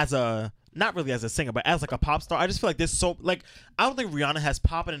know, as a, not really as a singer, but as like a pop star, I just feel like there's so, like, I don't think Rihanna has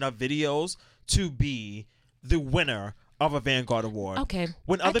popping enough videos to be the winner of a Vanguard Award. Okay.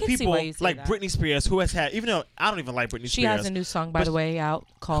 When I other can see people, why you say like that. Britney Spears, who has had, even though I don't even like Britney Spears. She has a new song, by but- the way, out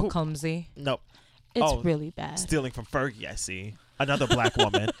called Who- Clumsy. No. It's really bad. Stealing from Fergie, I see. Another black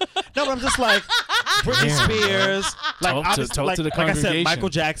woman. No, but I'm just like, Britney Spears, like, Talk to- obviously, talk like, to the like I said, congregation. Michael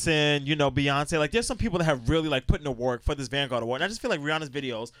Jackson, you know, Beyonce. Like, there's some people that have really, like, put in the work for this Vanguard Award. And I just feel like Rihanna's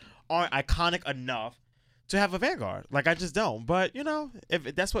videos aren't iconic enough to have a Vanguard. Like, I just don't. But, you know,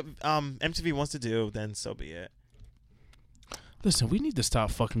 if that's what MTV wants to do, then so be it. Listen, we need to stop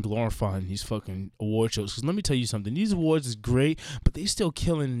fucking glorifying these fucking award shows. Because let me tell you something. These awards is great, but they still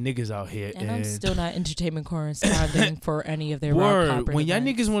killing niggas out here. And I'm still not entertainment corresponding for any of their rock Word. opera When y'all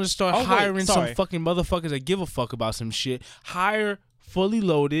events. niggas want to start wait, hiring some sorry. fucking motherfuckers that give a fuck about some shit, hire Fully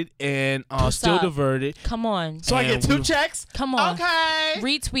Loaded and What's Still up? Diverted. Come on. So I get And 2 we- checks? Come on. Okay.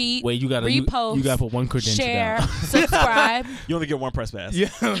 Retweet. Wait, you gotta repost. you gotta put one credential share. down. Subscribe. You only get 1 press pass. Yeah.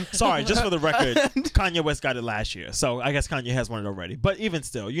 Sorry, just for the record, Kanye West got it last year. So I guess Kanye has one already. But even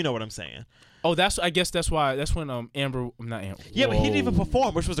still, you know what I'm saying. Oh, I guess that's why. That's when not Amber. Yeah, but he didn't even Whoa.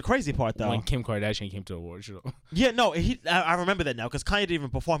 perform, which was the crazy part, though. When Kim Kardashian came to the awards show. Yeah, no, I remember that now because Kanye didn't even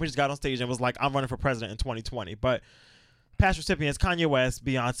perform. He just got on stage and was like, I'm running for president in 2020. But past recipients, Kanye West,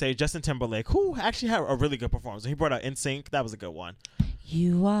 Beyonce, Justin Timberlake, who actually had a really good performance. He brought out NSYNC. That was a good one.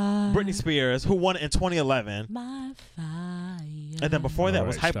 You are Britney Spears, who won in 2011. my fire. And then before that All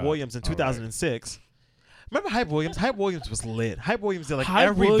was right, Hype stop. Williams in All right. 2006. Remember Hype Williams? Hype Williams was lit. Hype Williams did like Hype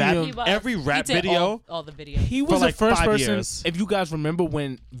every Williams- every rap He did video. all the videos. He For was like the first 5 person. years. If you guys remember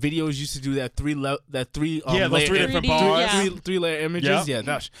when videos used to do that three Yeah, those layer, 3 different 3D, bars. yeah. three layer images. Yep.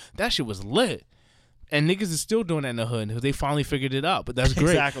 Yeah, that shit was lit. And niggas is still doing that in the hood. They finally figured it out, but that's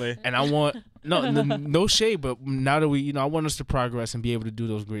great. Exactly. And I want no shade, but now that we, I want us to progress and be able to do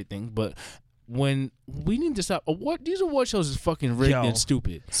those great things. But when we need to stop, these award shows is fucking rigged Yo. and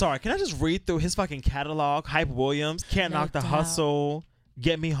stupid. Sorry, can I just read through his fucking catalog? Hype Williams, Can't No Knock the doubt. Hustle,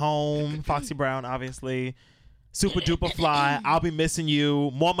 Get Me Home, Foxy Brown, obviously, Super Duper Fly, I'll Be Missing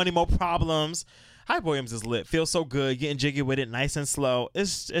You, More Money, More Problems. Hype Williams is lit. Feels so good, getting jiggy with it, nice and slow.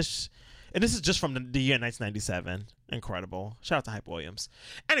 It's and this is just from the year 1997. Incredible. Shout out to Hype Williams.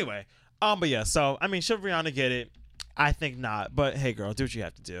 Anyway, but yeah. So I mean, should Rihanna get it? I think not. But hey, girl, do what you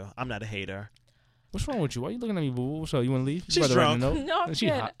have to do. I'm not a hater. What's wrong with you? Why you looking at me, boo? What's up? You want to leave? She's You about to write a drunk. note? No, I'm She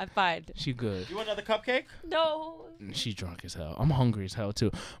good. hot. I'm fine. She good. You want another cupcake? No. She drunk as hell. I'm hungry as hell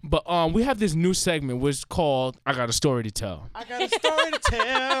too. But we have this new segment which is called I Got a Story to Tell. I got a story to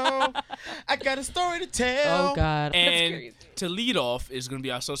tell. I got a story to tell. Oh God. And to lead off is going to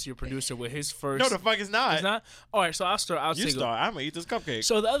be our associate producer with his first. No, the fuck is not. It's not? All right, so I'll start. I'll You take start. I'm gonna eat this cupcake.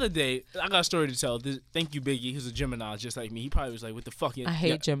 So the other day, I got a story to tell. Thank you, Biggie. He's a Gemini just like me. He probably was like, what the fuck? I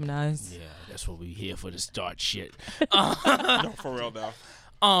hate Geminis. Yeah, that's what we here for, to start shit. No, for real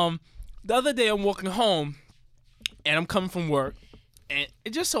though. The other day I'm walking home and I'm coming from work and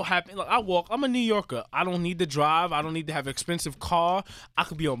it just so happened, like I'm a New Yorker. I don't need to drive. I don't need to have an expensive car. I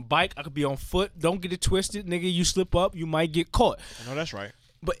could be on bike. I could be on foot. Don't get it twisted. Nigga, you slip up, you might get caught. I know that's right.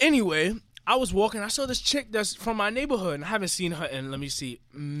 But anyway, I was walking. I saw this chick that's from my neighborhood, and I haven't seen her in, let me see,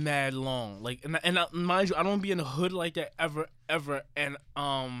 mad long. Like, and mind you, I don't be in the hood like that ever. And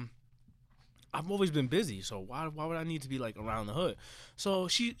I've always been busy, so why would I need to be like around the hood? So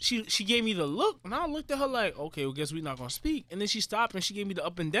she gave me the look, and I looked at her like, okay, well, guess we're not gonna speak. And then she stopped and she gave me the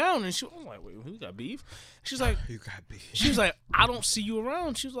up and down, and I'm like, wait, we got beef? She's like, You got beef. She was like, I don't see you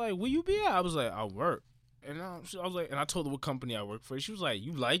around. She was like, where you be at? I was like, I work. And I was like, and I told her what company I work for. She was like,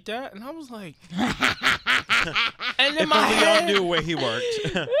 you like that? And I was like, and in If my only head, y'all knew where he worked.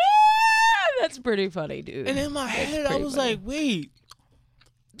 That's pretty funny, dude. and in my head, I was like, wait,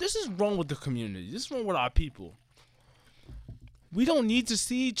 this is wrong with the community. This is wrong with our people. We don't need to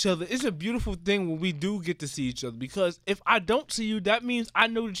see each other. It's a beautiful thing when we do get to see each other, because if I don't see you, that means I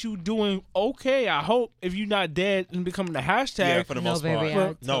know that you're doing okay. I hope, if you're not dead and becoming the hashtag. Yeah, for the most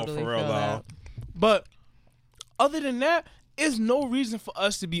part. No, For real though. But other than that, there's no reason for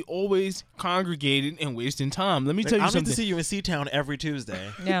us to be always congregated and wasting time. Let me tell you I need something. to see you in C-Town every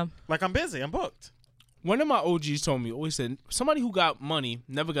Tuesday. Yeah. Like, I'm busy. I'm booked. One of my OGs told me, always said, somebody who got money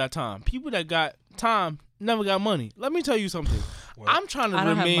never got time. People that got time never got money. Let me tell you something. I'm trying to I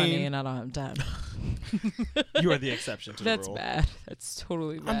don't remain. have money and I don't have time. You are the exception to the That's rule. bad. That's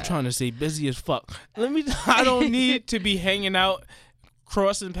totally bad. I'm trying to say busy as fuck. I don't need to be hanging out,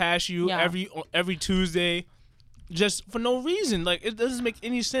 crossing past you every Tuesday, just for no reason. Like, it doesn't make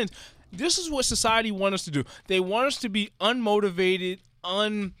any sense. This is what society wants us to do. They want us to be unmotivated,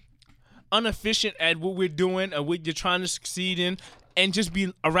 inefficient at what we're doing and what you're trying to succeed in, and just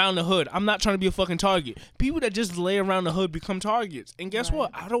be around the hood. I'm not trying to be a fucking target. People that just lay around the hood become targets. And guess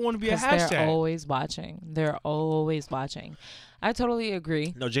what? I don't want to be a hashtag. They're always watching. They're always watching. I totally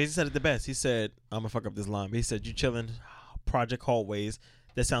agree. No, Jay-Z said it the best. He said, I'm going to fuck up this line, but he said, you chilling Project Hallways.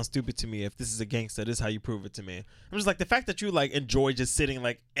 That sounds stupid to me. If this is a gangster, this is how you prove it to me. I'm just like, the fact that you like enjoy just sitting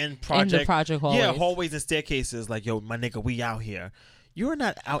like in Project hallways. Yeah, hallways and staircases. Like, yo, my nigga, we out here. You're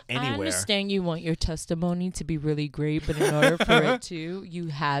not out anywhere. I understand you want your testimony to be really great, but in order for it to, you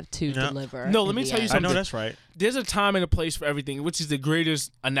have to deliver. No, let me tell you something. I know that's right. There's a time and a place for everything, which is the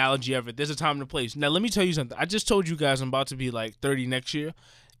greatest analogy ever. There's a time and a place. Now, let me tell you something. I just told you guys I'm about to be like 30 next year.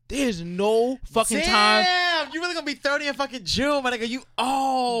 There's no fucking time. Damn, you really gonna be 30 in fucking June, my nigga. You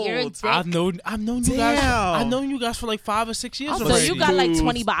old. I've known you guys. I've known you guys for like 5 or 6 years. So already. you got like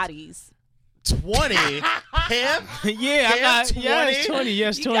 20 bodies. 20? Him? Yeah, I got 20. Yes, 20.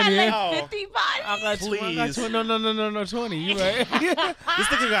 Yes, 20. You got yeah. like 50 bodies. I got 20. I got 20. No, 20. You right? This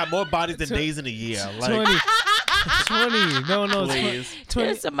nigga got more bodies than days in a year. Like 20. No, please. 20.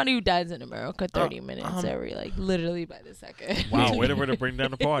 There's somebody who dies in America 30 minutes every, like, literally by the second. Wow, way to bring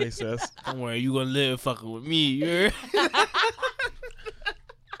down the party, sis. Don't worry, you gonna live fucking with me. Yeah.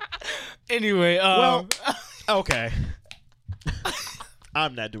 Anyway, well, okay.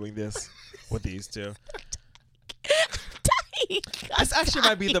 I'm not doing this with these two. This actually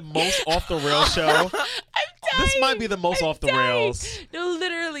might be the most off the rails show. This might be the most off the rails. No,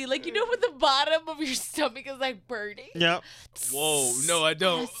 literally, like, you know when the bottom of your stomach is like burning? Yep. Whoa, no, I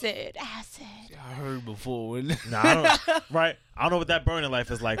don't. Acid. I heard before. Nah, I don't. Right? I don't know what that burning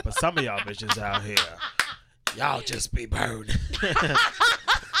life is like, but some of y'all bitches out here, y'all just be burned.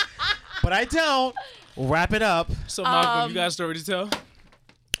 But I don't. We'll wrap it up. So, Malcolm, you got a story to tell?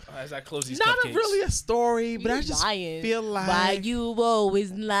 As I close these Not cupcakes. really a story, but You I just lying. feel like. Why you always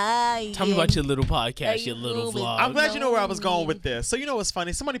lying? Tell me about your little podcast, your little vlog. I'm glad you know where I was going with this. So you know what's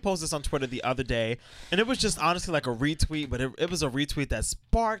funny? Somebody posted this on Twitter the other day, and it was just honestly like a retweet, but it was a retweet that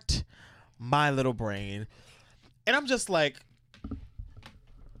sparked my little brain. And I'm just like,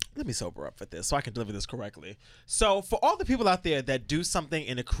 let me sober up for this so I can deliver this correctly. So for all the people out there that do something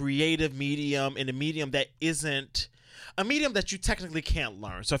in a creative medium, in a medium that isn't a medium that you technically can't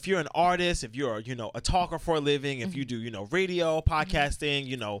learn. So if you're an artist, if you're, a talker for a living, if you do, radio, podcasting,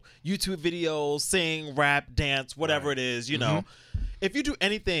 YouTube videos, sing, rap, dance, whatever it is, if you do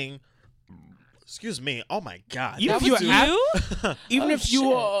anything, excuse me, oh my God. Even if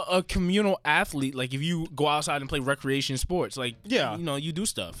you're a communal athlete, like if you go outside and play recreation sports, like, you do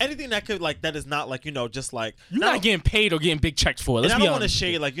stuff. Anything that could, like, that is not like, just like. You're not getting paid or getting big checks for it. And I don't want to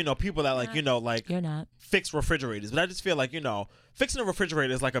shade, like, people that, like, like. You're not. Fix refrigerators. But I just feel like, fixing a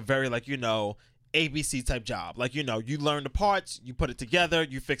refrigerator is like a very, like, ABC type job. Like, you learn the parts, you put it together,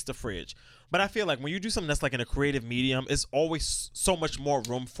 you fix the fridge. But I feel like when you do something that's like in a creative medium, it's always so much more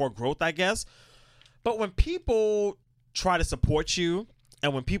room for growth, I guess. But when people try to support you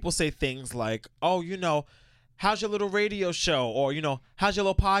and when people say things like, oh, how's your little radio show? Or, how's your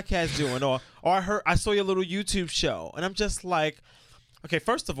little podcast doing? Or I saw your little YouTube show. And I'm just like, okay,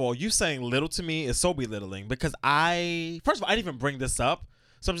 first of all, you saying little to me is so belittling because first of all, I didn't even bring this up.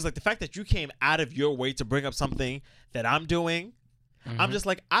 So I'm just like, the fact that you came out of your way to bring up something that I'm doing, I'm just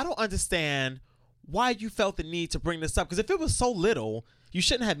like, I don't understand why you felt the need to bring this up. Because if it was so little, you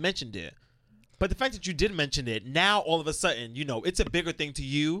shouldn't have mentioned it. But the fact that you did mention it, now all of a sudden, you know, it's a bigger thing to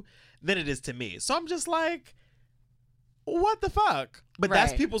you than it is to me. So I'm just like, what the fuck? But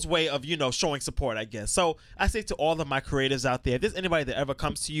that's people's way of, you know, showing support, I guess. So I say to all of my creatives out there, if there's anybody that ever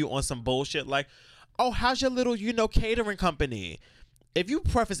comes to you on some bullshit like, oh, how's your little, you know, catering company? If you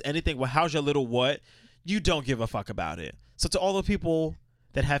preface anything with how's your little what, you don't give a fuck about it. So to all the people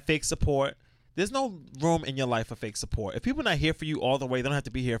that have fake support, there's no room in your life for fake support. If people are not here for you all the way, they don't have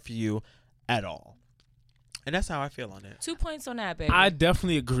to be here for you at all. And that's how I feel on it. 2 points on that, baby. I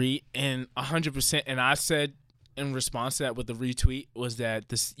definitely agree, and 100%. And I said in response to that with the retweet was that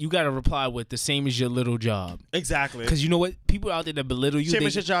this, you got to reply with the same as your little job. Exactly. Because you know what? People out there that belittle you. Same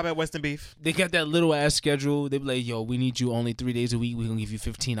as your job at Western Beef. They got that little ass schedule. They be like, yo, we need you only 3 days a week. We're going to give you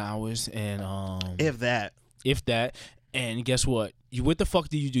 15 hours. And If that. And guess what? What the fuck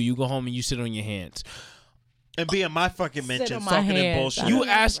do? You go home and you sit on your hands. And be in my fucking mentions on my talking in hands. bullshit. You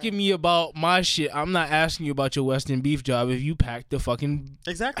asking me about my shit. I'm not asking you about your Western Beef job if you pack the fucking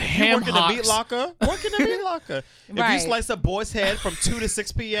Exactly. ham You work in the hocks. meat locker. Work in the meat locker. If you Right. slice a boy's head from 2 to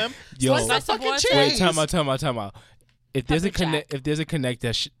 6 p.m., Yo. slice Slice a a fucking boy's cheese. Wait, time out. If there's a Pepper connect, jack. if there's a connect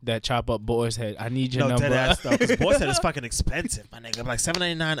that chop up boy's head, I need your No, number. dead ass though, because boy's head is fucking expensive, my nigga. Like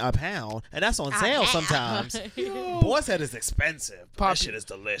 $7.99 a pound, and that's on sale sometimes. Boy's head is expensive. But that Poppy- shit is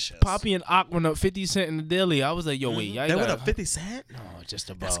delicious. Poppy and Ock went up 50 cents in the deli. I was like, yo, wait, y'all They got went up 50 cents. No, just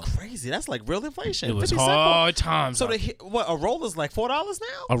about. That's crazy. That's like real inflation. It was 50 cents for- hard times. So what? A roll is like $4 now.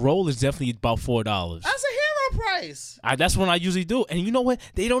 A roll is definitely about $4. That's a hero price. That's what I usually do. And you know what?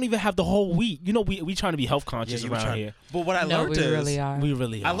 They don't even have the whole wheat. You know, we trying to be health conscious you were around trying- here. But what I No, learned we is really are. We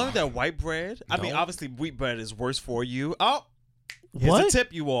really I are. learned that white bread. I mean, No. obviously, wheat bread is worse for you. Oh, here's What? a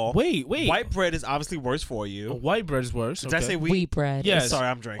tip, you all. Wait. White bread is obviously worse for you. White bread is worse. Did I say wheat? Wheat bread. Yes. Sorry,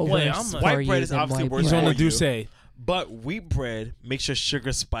 I'm drinking. Wait, Worse I'm- White for bread you is than obviously white worse He's bread. on the for you. Douce. But wheat bread makes your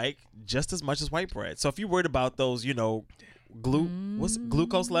sugar spike just as much as white bread. So if you're worried about those, you know,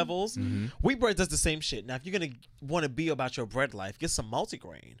 glucose levels, wheat bread does the same shit. Now, if you're gonna want to be about your bread life, get some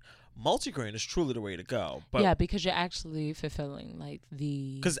multigrain. Multigrain is truly the way to go. But Yeah, because you're actually fulfilling like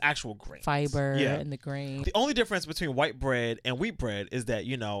the because actual grains, fiber Yeah. and the grain. The only difference between white bread and wheat bread is that,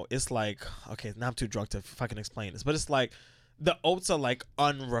 you know, it's like, okay, now I'm too drunk to fucking explain this, but it's like the oats are like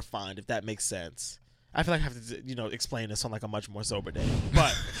unrefined, if that makes sense. I feel like I have to, you know, explain this on like a much more sober day.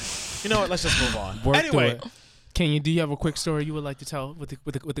 But you know what? Let's just move on. Work Anyway, through it. Kenya, do you have a quick story you would like to tell with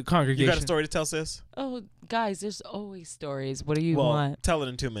the congregation? you got a story to tell, sis? Oh, guys, there's always stories. What do you Well, want? tell it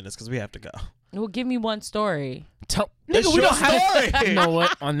in 2 minutes because we have to go. Well, give me one story. Nigga, It's we your don't have. story. You know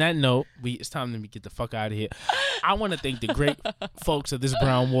what? On that note, it's time to get the fuck out of here. I want to thank the great folks of this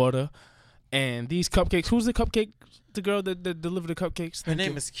brown water and these cupcakes. Who's the cupcake? The girl that delivered the cupcakes. Her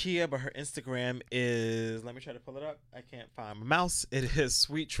name is Kia, but her Instagram is. Let me try to pull it up. I can't find my mouse. It is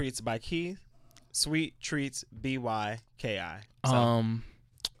Sweet Treats by Key. Sweet Treats BYKI. So,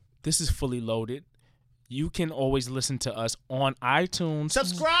 This is fully loaded. You can always listen to us on iTunes.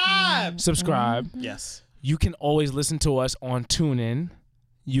 subscribe. Mm-hmm. Yes. You can always listen to us on TuneIn.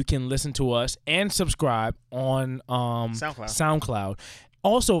 You can listen to us and subscribe on SoundCloud.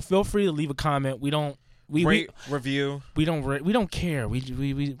 Also, feel free to leave a comment. We don't Rate, review. We don't care. We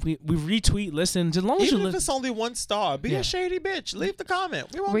retweet, listen. As long as Even you if listen. it's only 1 star, be a shady bitch. Leave the comment.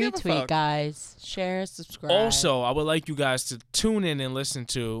 We won't give a Retweet, fuck. guys. Share, subscribe. Also, I would like you guys to tune in and listen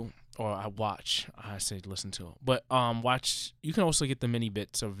to, or I say listen to, but watch. You can also get the mini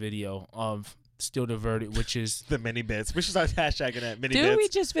bits of video of Still Diverted, which is the mini bits. We should start hashtagging that mini Did bits. we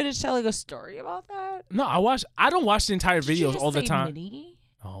just finish telling a story about that? no. I don't watch the entire Did you videos just all the say time. mini?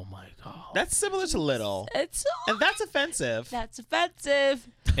 Oh my god. That's similar to little, and that's offensive. That's offensive.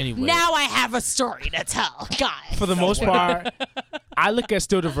 Anyway, Now I have a story to tell, guys. for the most part, I look at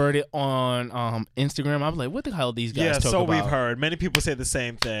Still Diverted on Instagram. I'm like, what the hell are these guys Yeah, talk so about? we've heard. Many people say the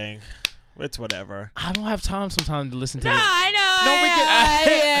same thing. It's whatever. I don't have time sometimes to listen to it. I know.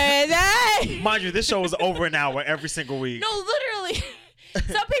 No, we get. Mind you, this show is over an hour every single week. No, literally.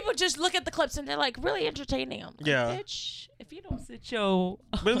 Some people just look at the clips and they're like, really entertaining. I'm like, Yeah. bitch, if you don't sit your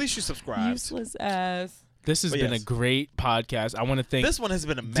But at least you subscribe. useless ass. This has But been yes. a great podcast. I want to thank This one has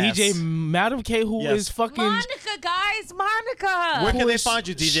been a mess. DJ Madam K, who Yes. is fucking Monica, guys, Monica. Where can they is find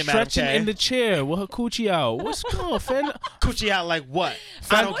you, DJ Madam stretching K? in the chair with her coochie out. What's going on, fan? Coochie out like what?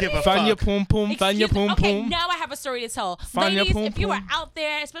 I don't give a Find your fuck. pum pum. Find your Excuse me. pum Okay, pum. now I have a story to tell. Find your Ladies, pum if you are pum. out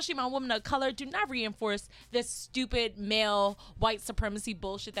there, especially my woman of color, do not reinforce this stupid male white supremacy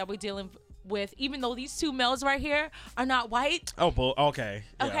bullshit that we're dealing with, even though these two males right here are not white. Oh, okay.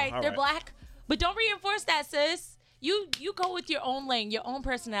 Yeah, Okay, all they're right. black. But don't reinforce that, sis. You go with your own lane, your own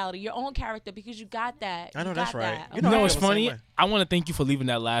personality, your own character, because you got that. I know You that's got right. that, You You know, know I what's feel the same funny? way. I want to thank you for leaving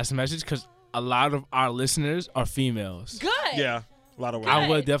that last message because a lot of our listeners are females. Good. Yeah. A lot of women. I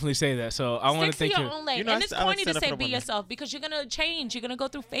would definitely say that. So I want to thank Stick you. to your own lane. You know, And it's I like corny to stand up say for the be women. yourself because you're going to change. You're going to go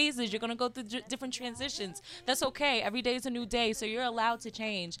through phases. You're going to go through different transitions. That's okay. Every day is a new day, so you're allowed to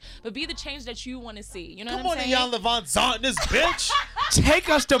change. But be the change that you want to see. You know Come what on, I'm saying? Jan Levant Zont in this bitch. Take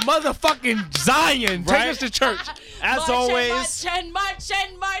us to motherfucking Zion. Take Right? us to church. As always.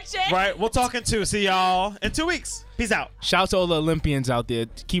 Marching. Right. We'll talk in 2. See y'all in 2 weeks. Peace out. Shout out to all the Olympians out there.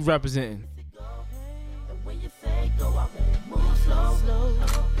 Keep representing.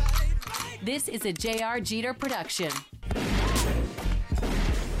 This is a J.R. Jeter production.